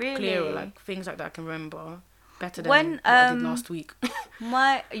little bit clearer, like things like that I can remember better than what I did last week.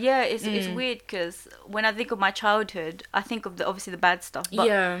 It's weird because when I think of my childhood, I think of obviously the bad stuff.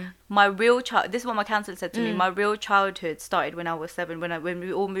 But my real this is what my counsellor said to me. My real childhood started when I was 7. When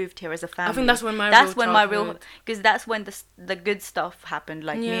we all moved here as a family. I think that's when because that's when the good stuff happened.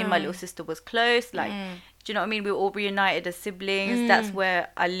 Like me and my little sister was close. Like. Do you know what I mean? We were all reunited as siblings. That's where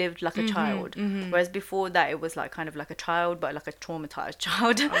I lived like a child. Whereas before that, it was like kind of like a child, but like a traumatized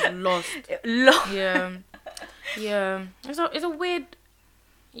child. I was lost. Yeah. It's a weird.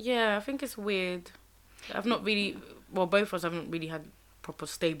 Yeah, I think it's weird. I've not really. Well, both of us haven't really had proper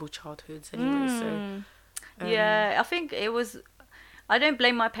stable childhoods anyway. So. I think it was. I don't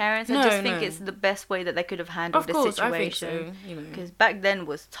blame my parents. I just think it's the best way that they could have handled the situation. I think so. Because back then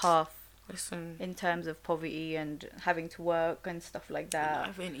was tough. Listen. In terms of poverty and having to work and stuff like that.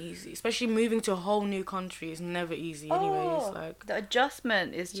 Never been easy. Especially moving to a whole new country is never easy anyway. It's like the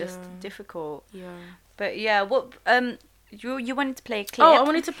adjustment is just difficult. Yeah. But yeah, what you wanted to play a clip? Oh, I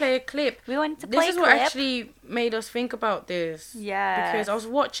wanted to play a clip. We wanted to play a clip. This is what actually made us think about this. Yeah. Because I was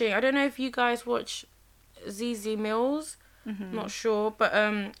watching, I don't know if you guys watch ZZ Mills. Not sure, but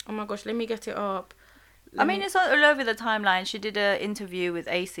oh my gosh, let me get it up. It's all over the timeline. She did an interview with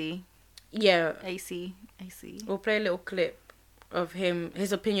AC. Yeah. AC. We'll play a little clip of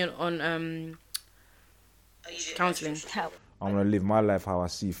his opinion on counselling. I'm going to live my life how I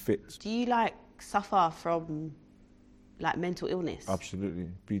see fit. Do you suffer from mental illness? Absolutely.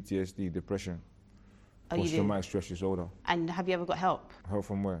 PTSD, depression. Post-traumatic stress disorder. And have you ever got help? Help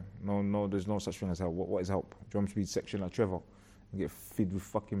from where? No, there's no such thing as help. What is help? Drum speed section like Trevor. I get fed with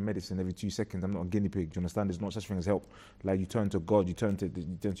fucking medicine every 2 seconds. I'm not a guinea pig. Do you understand? There's no such thing as help. Like you turn to God, you turn to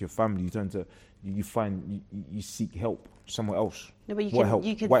your family, you seek help somewhere else. No, but what help?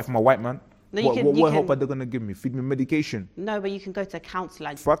 White from a white man? No, what help are they gonna give me? Feed me medication? No, but you can go to a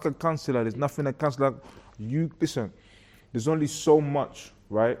counsellor. Fuck a counsellor. There's nothing a counsellor. You listen. There's only so much,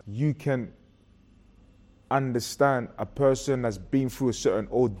 right? You can understand a person that's been through a certain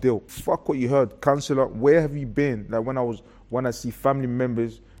ordeal. Fuck what you heard. Counsellor, where have you been? Like when I see family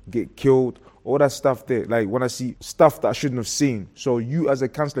members get killed, all that stuff there. Like when I see stuff that I shouldn't have seen. So you as a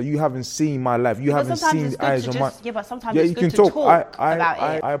counsellor, you haven't seen my life. You haven't seen the eyes on my... Yeah, but sometimes it's good to talk about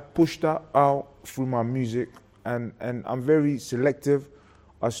it. I push that out through my music and I'm very selective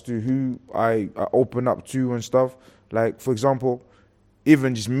as to who I open up to and stuff. Like, for example,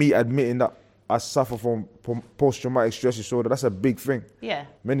 even just me admitting that I suffer from post-traumatic stress disorder. That's a big thing. Yeah.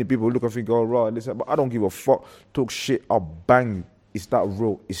 Many people look and think, oh, right, listen, but I don't give a fuck. Talk shit, I'll bang you. It's that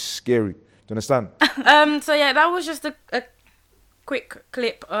real. It's scary. Do you understand? So yeah, that was just a quick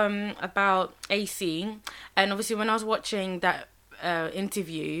clip about AC, and obviously when I was watching that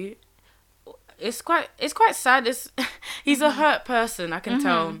interview, it's quite sad. He's a hurt person. I can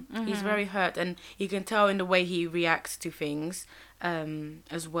tell. He's very hurt, and you can tell in the way he reacts to things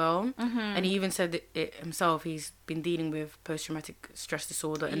as well. And he even said it himself. He's been dealing with post-traumatic stress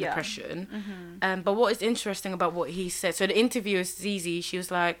disorder and depression. But what is interesting about what he said, so the interviewer Zizi, she was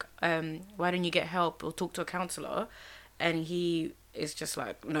like, why don't you get help or talk to a counsellor? And he is just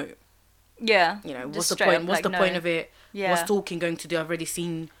like, no. Yeah. You know, what's the point? What's the point of it? Yeah. What's talking going to do? I've already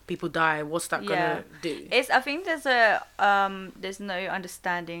seen people die. What's that gonna do? I think there's no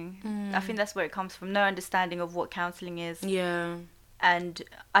understanding. I think that's where it comes from. No understanding of what counselling is. Yeah. And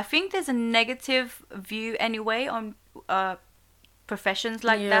I think there's a negative view anyway on professions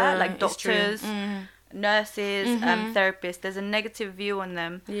like that, like doctors, nurses, therapists. There's a negative view on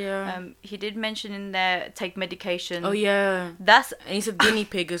them. Yeah. He did mention in there, take medication. Oh yeah. That's and he's a guinea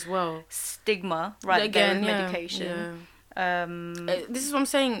pig as well. Stigma, right? Again, there with medication. This is what I'm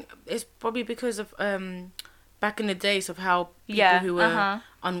saying. It's probably because of back in the days of how people who were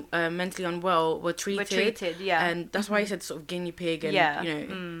mentally unwell were treated. And that's why he said sort of guinea pig, and you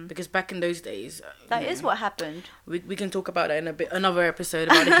know, because back in those days, that is what happened. We can talk about that in another episode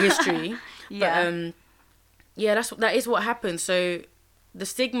about the history. But that is what happened. So the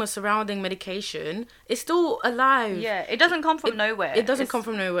stigma surrounding medication is still alive. Yeah, it doesn't come from nowhere. It doesn't come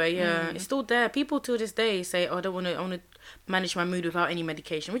from nowhere. Yeah, it's still there. People till this day say, "Oh, I want to manage my mood without any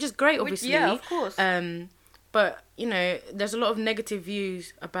medication," which is great, obviously. Yeah, of course. But you know, there's a lot of negative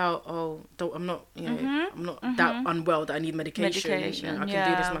views about, I'm not, you know, I'm not that unwell that I need medication. You know, I can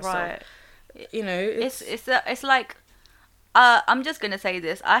do this myself. Right. You know, it's like, I'm just gonna say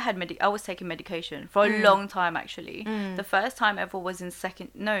this. I was taking medication for a long time actually. The first time ever was in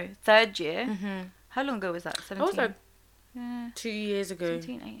third year. How long ago was that? 17. I was like 2 years ago.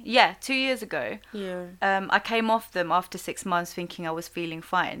 17, yeah, 2 years ago. Yeah. I came off them after 6 months thinking I was feeling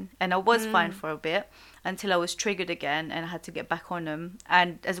fine, and I was fine for a bit until I was triggered again and I had to get back on them,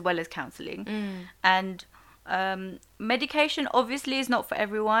 and as well as counselling. And medication obviously is not for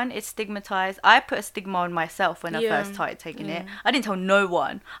everyone. It's stigmatized. I put a stigma on myself when I first started taking it. I didn't tell no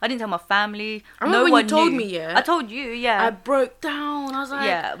one. I didn't tell my family. I remember no when one you told knew. me, I told you, I broke down. I was like,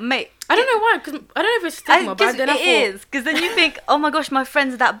 yeah, mate. I don't know why, because I don't know if it's stigma, but then I thought... It is, because then you think, oh my gosh, my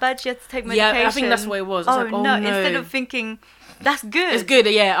friend's that bad, she had to take medication. Yeah, I think that's what it was. I was like, no, instead of thinking, that's good. It's good,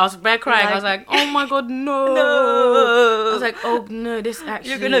 yeah. I was bare crying. I was like, oh my god, no. No. I was like, oh no, this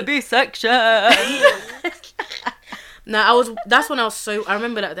actually... You're gonna be sectioned. No, that's when I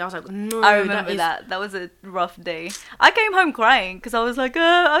remember that day. I was like, no. I remember that. That was a rough day. I came home crying because I was like,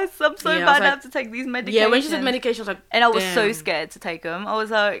 I'm so bad I have to take these medications. Yeah, when she said medication, I was like, and I was so scared to take them. I was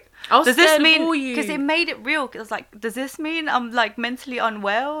like, does this mean... Because it made it real. Cause I was like, does this mean I'm like mentally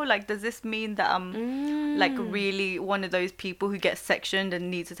unwell? Like, does this mean that I'm like really one of those people who get sectioned and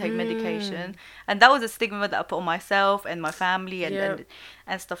need to take medication? And that was a stigma that I put on myself and my family and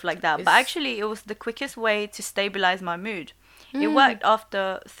stuff like that. But actually, it was the quickest way to stabilize my mood. It worked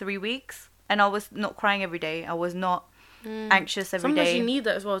after 3 weeks, and I was not crying every day. I was not anxious every day. Sometimes you need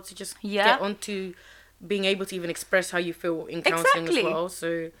that as well to just get onto being able to even express how you feel in counselling as well.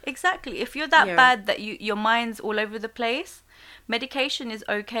 So exactly, if you're that bad that your mind's all over the place, medication is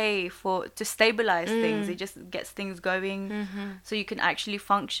okay to stabilize things. It just gets things going, so you can actually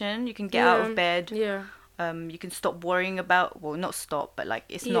function. You can get out of bed. Yeah. You can stop worrying about, well, not stop, but like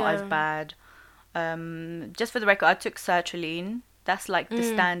it's not as bad. Just for the record, I took sertraline. That's like the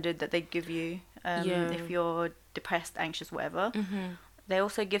standard that they give you if you're depressed, anxious, whatever. They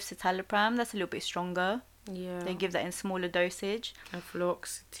also give citalopram. That's a little bit stronger. Yeah. They give that in smaller dosage. And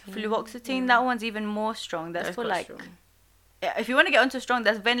fluoxetine. That one's even more strong. That's for like... Strong. If you want to get onto strong,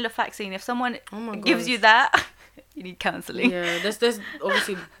 that's venlafaxine. If someone gives you that... You need counselling. Yeah, there's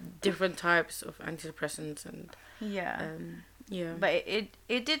obviously different types of antidepressants and But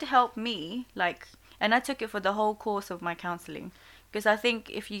it did help me, like, and I took it for the whole course of my counselling, because I think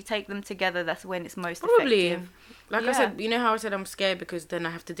if you take them together, that's when it's most effective. Like I said, you know how I said I'm scared because then I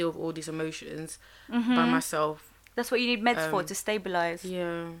have to deal with all these emotions by myself. That's what you need meds for, to stabilise.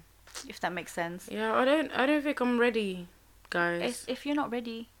 Yeah, if that makes sense. Yeah, I don't think I'm ready, guys. If you're not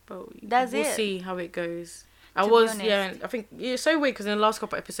ready, but we'll see how it goes. I think it's so weird because in the last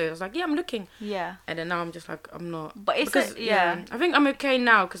couple of episodes I was like, I'm looking. Yeah. And then now I'm just like, I'm not. But it's I think I'm okay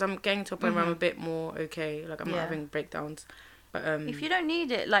now because I'm getting to a point where I'm a bit more okay. Like I'm not having breakdowns. But if you don't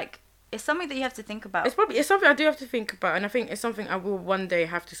need it, like it's something that you have to think about. It's something I do have to think about, and I think it's something I will one day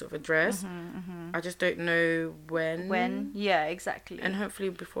have to sort of address. I just don't know when. Yeah, exactly. And hopefully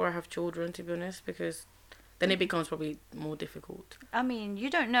before I have children, to be honest, because then it becomes probably more difficult. I mean, you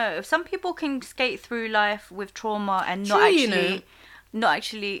don't know. Some people can skate through life with trauma and not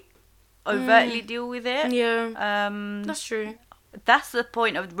actually overtly deal with it. Yeah. That's true. That's the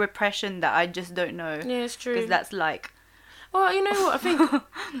point of repression that I just don't know. Yeah, it's true. Because that's like... Well, you know what?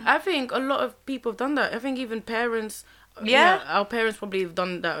 I think a lot of people have done that. I think even parents... Yeah. Our parents probably have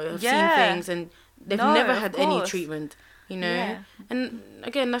done that, have Yeah. seen things, and they've never had any course. treatment, you know? Yeah. And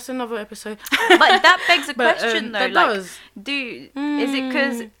again, that's another episode. But that begs a But, question, though. that Like, does. Is it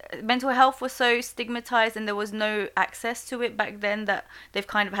because mental health was so stigmatized and there was no access to it back then that they've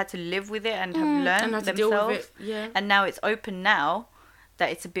kind of had to live with it and have learned and had to themselves? deal with it, yeah. And now it's open now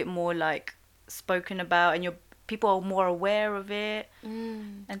that it's a bit more like spoken about and people are more aware of it.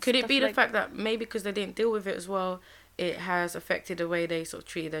 And Could it stuff be the like- fact that maybe because they didn't deal with it as well, it has affected the way they sort of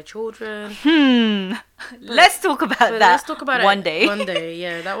treat their children? Let's talk about that. Let's talk about one it day. One day,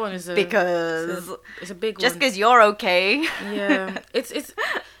 yeah. That one is Because it's a big just one. because you're okay. Yeah, it's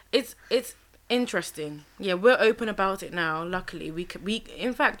interesting. Yeah, we're open about it now. Luckily, we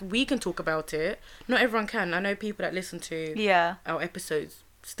in fact we can talk about it. Not everyone can. I know people that listen to Yeah. our episodes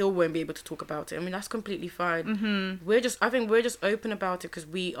still won't be able to talk about it. I mean, that's completely fine. I think we're just open about it because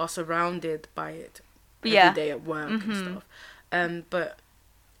we are surrounded by it every day at work and stuff. But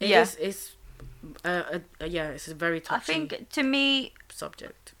it's a very touchy I think to me,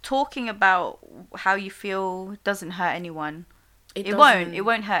 subject. talking about how you feel doesn't hurt anyone. It doesn't.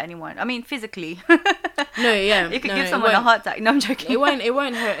 won't hurt anyone. I mean, physically. No, yeah. You could no, give it someone a won't. heart attack. No, I'm joking. It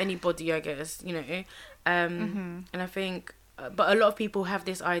won't hurt anybody, I guess, you know. And I think but a lot of people have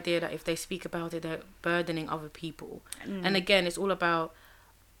this idea that if they speak about it, they're burdening other people. And again, it's all about,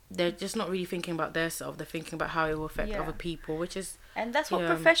 they're just not really thinking about their self, they're thinking about how it will affect other people, which is... And that's what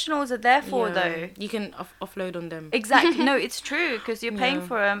professionals are there for, though. You can offload on them. Exactly. No, it's true, because you're paying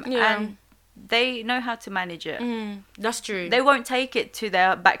for them, Yeah. and they know how to manage it. That's true. They won't take it to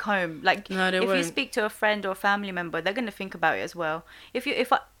their back home. Like, No, they if you won't. speak to a friend or a family member, they're going to think about it as well.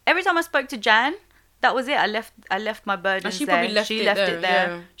 Every time I spoke to Jan, that was it. I left my burdens she there. probably left She it left there, it there.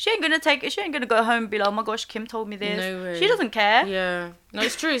 yeah. She ain't gonna take it. She ain't gonna go home and be like, oh my gosh, Kim told me this. No way. She doesn't care. Yeah. No,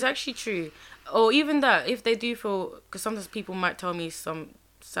 it's true. It's actually true. Or even that, if they do feel... Because sometimes people might tell me some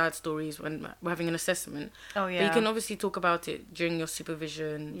sad stories when we're having an assessment. Oh, yeah. But you can obviously talk about it during your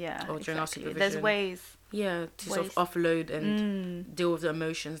supervision. Yeah, Or during our exactly. supervision. There's ways. Yeah, to sort of offload and deal with the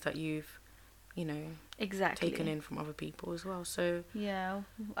emotions that you've, you know, Exactly. taken in from other people as well. So Yeah,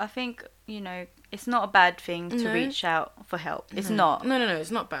 I think, it's not a bad thing to No. reach out for help. It's not. No,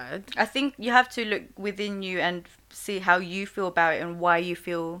 it's not bad. I think you have to look within you and see how you feel about it and why you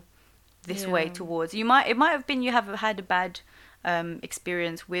feel this way Yeah. towards. It might have been you have had a bad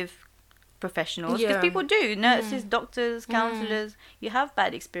experience with professionals, because Yeah. people do, nurses, doctors, counselors, you have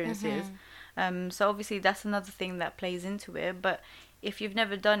bad experiences. So obviously that's another thing that plays into it. But if you've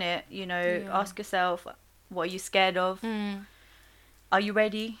never done it, ask yourself, what are you scared of? Are you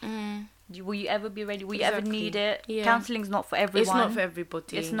ready? Will you ever be ready? Will you ever Exactly. need it? Yeah. Counselling's not for everyone. It's not for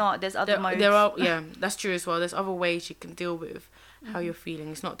everybody. It's not. There's other modes. There are, yeah, that's true as well. There's other ways you can deal with how you're feeling.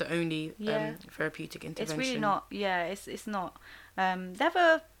 It's not the only Yeah. therapeutic intervention. It's really not. Yeah, it's not. They have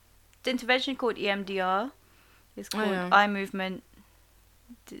a intervention called EMDR. It's called yeah. eye movement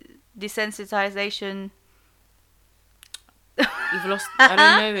desensitization. You've lost. I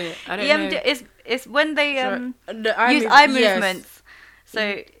don't know it. I don't know. EMDR is when they The use move- eye yes. movements.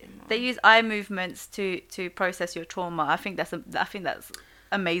 So they use eye movements to process your trauma. I think that's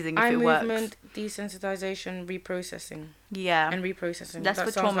amazing if Eye it works. movement, desensitization, reprocessing, Yeah, and reprocessing. that's That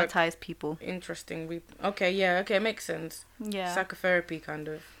for sounds like traumatized people. interesting. Okay, it makes sense. Yeah. Psychotherapy kind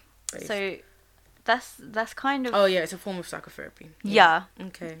of. Based. So that's kind of Oh yeah, it's a form of psychotherapy. yeah.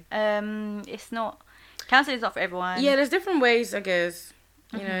 Okay. It's not counseling is not for everyone. Yeah, there's different ways, I guess.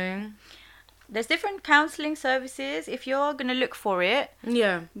 You know. There's different counseling services. If you're gonna look for it,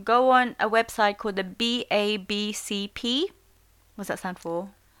 Yeah. go on a website called the BABCP. What's that stand for?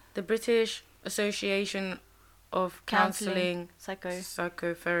 The British Association of Counselling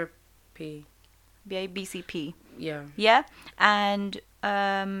Psychotherapy. BABCP. Yeah. Yeah, and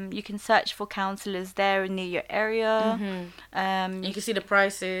you can search for counsellors there near your area. You can see the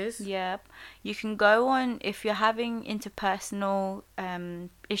prices. Yeah, you can go on if you're having interpersonal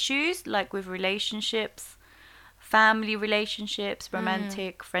issues, like with relationships, family relationships,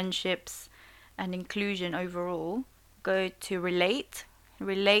 romantic friendships, and inclusion overall. Go to Relate.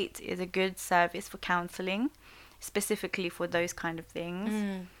 Relate is a good service for counselling, specifically for those kind of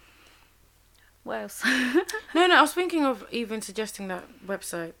things. What else? No, I was thinking of even suggesting that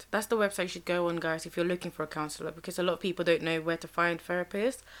website. That's the website you should go on, guys, if you're looking for a counsellor, because a lot of people don't know where to find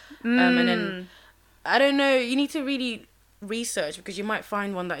therapists. And then, I don't know, you need to really research, because you might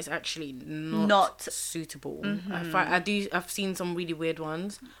find one that is actually not suitable. I've seen some really weird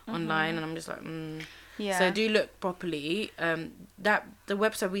ones online, and I'm just like, Yeah. So do look properly. The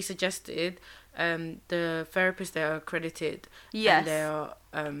website we suggested, the therapists there are accredited. Yes. And they are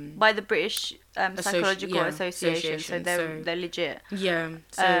by the British Psychological yeah, Association, so they're legit. Yeah,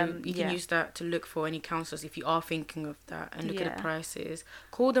 so you yeah. can use that to look for any counsellors if you are thinking of that, and look at Yeah. the prices.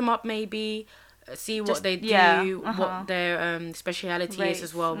 Call them up maybe, see what Just- they do, yeah, what their speciality is as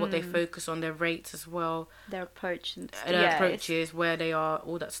Rates, well, what they focus on, their rates as well, Their approach and their approaches, where they are,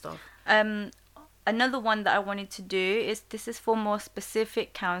 all that stuff. Another one that I wanted to do this is for more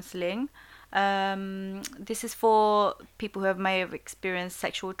specific counselling. This is for people who may have experienced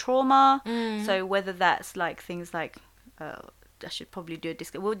sexual trauma. So whether that's like things like, I should probably do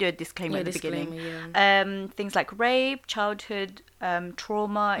we'll do a disclaimer at the beginning. Yeah. Things like rape, childhood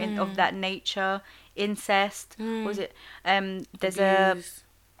trauma of that nature, incest. What was it? There's Abuse.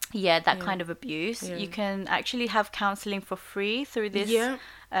 that kind of abuse. Yeah. You can actually have counselling for free through this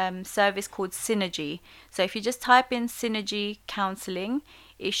service called Synergy. So if you just type in Synergy Counselling,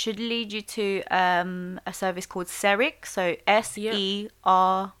 it should lead you to a service called SERIC. So SERICC.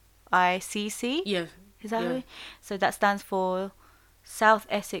 Yeah. Is that right? So that stands for South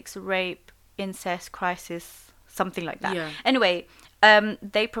Essex Rape Incest Crisis, something like that. Yeah. Anyway,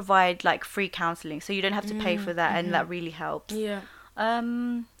 they provide like free counselling, so you don't have to pay for that, and that really helps. Yeah.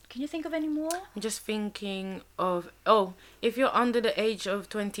 Can you think of any more? I'm just thinking of, if you're under the age of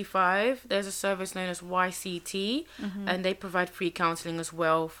 25, there's a service known as YCT, and they provide free counselling as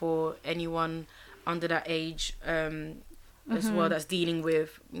well for anyone under that age as well that's dealing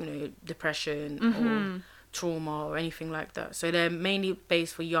with, depression or trauma or anything like that. So they're mainly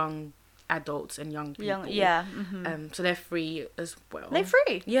based for young adults and young people. So they're free as well. They're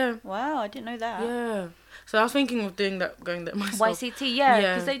free? Yeah. Wow, I didn't know that. Yeah. So I was thinking of going there myself. YCT,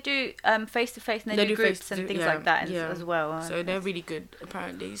 because they do face-to-face, and they do groups and things like that as well. So they're really good,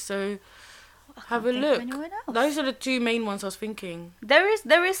 apparently. So have a look. Those are the two main ones I was thinking. There is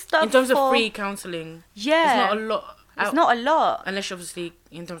stuff in terms of free counselling. Yeah. It's not a lot. It's not a lot. Unless obviously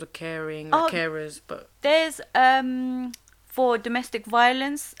in terms of caring, like carers, but... There's, for domestic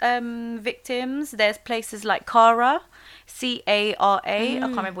violence victims, there's places like CARA, CARA. I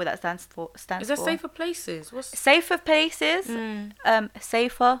can't remember what that stands for. Is that Safer Places? Safer Places?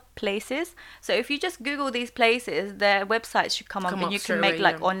 Safer Places. So if you just Google these places, their websites should come up, and you can make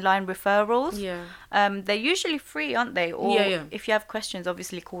online referrals. Yeah. They're usually free, aren't they? Or if you have questions,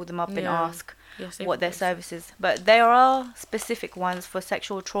 obviously call them up and ask what their service is. But there are specific ones for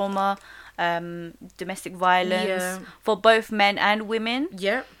sexual trauma, domestic violence, for both men and women.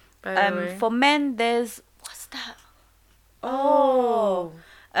 Yeah. For men, there's... What's that?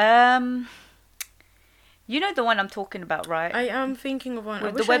 You know the one I'm talking about, right? I am thinking of one.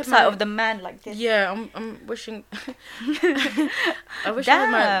 With the website of the man like this. Yeah, I'm wishing... I wish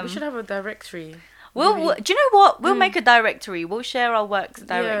we should have a directory. Do you know what? We'll make a directory. We'll share our works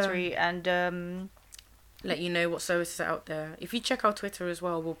directory and... let you know what services are out there. If you check our Twitter as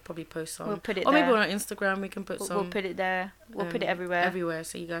well, we'll probably post some. We'll put it or there. maybe on our Instagram we can put some. We'll put it there. We'll put it everywhere. Everywhere,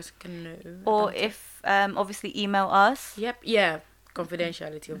 so you guys can know. Or if obviously email us. Yep. Yeah.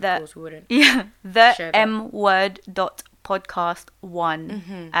 Confidentiality, of course, we wouldn't. Yeah. The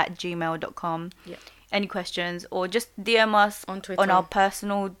mword.podcast1@gmail.com. Yeah. Any questions, or just DM us on Twitter, on our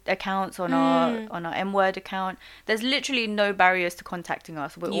personal accounts, on our MWord account. There's literally no barriers to contacting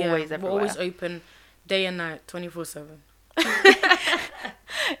us. We're always everywhere. We're always open, day and night, 24/7.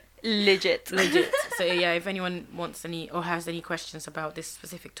 Legit. So yeah, if anyone wants any or has any questions about this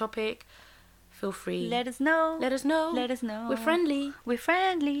specific topic, feel free. Let us know. We're friendly.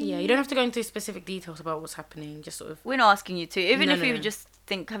 Yeah, you don't have to go into specific details about what's happening. Just sort of. We're not asking you to. Even if you just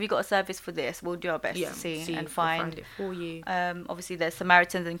think, have you got a service for this? We'll do our best to see and find it for you. Obviously, there's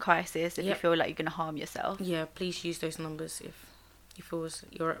Samaritans in crisis. If you feel like you're gonna harm yourself. Yeah, please use those numbers if you feel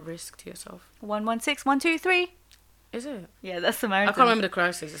you're at risk to yourself. 116 123. Is it? Yeah, that's Samaritans. I can't remember the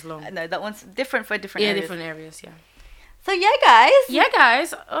crisis. It's long. No, that one's different for different areas. Yeah, different areas. Yeah. So yeah,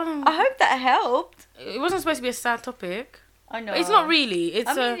 guys. I hope that helped. It wasn't supposed to be a sad topic. I know. It's not really.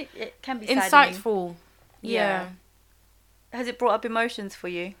 It's it can be insightful. Yeah. Has it brought up emotions for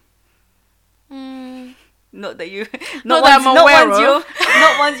you? Not that you. Not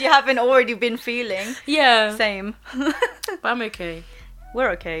ones you haven't already been feeling. Yeah. Same. But I'm okay.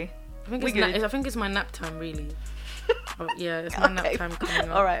 We're okay. I think it's my nap time, really. Oh, yeah, it's my nap time coming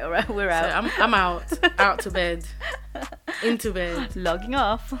up. All right, we're So out. I'm out to bed, into bed, Logging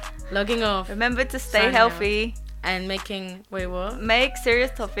off. logging off, Remember to stay Signing healthy. and making what? Make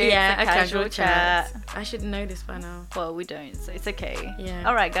serious topics Yeah, a casual chat. I should know this by now. Well, we don't, so it's okay. Yeah.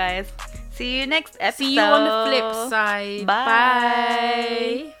 All right, guys. See you next episode. See you on the flip side.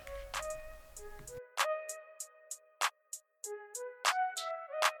 Bye. Bye.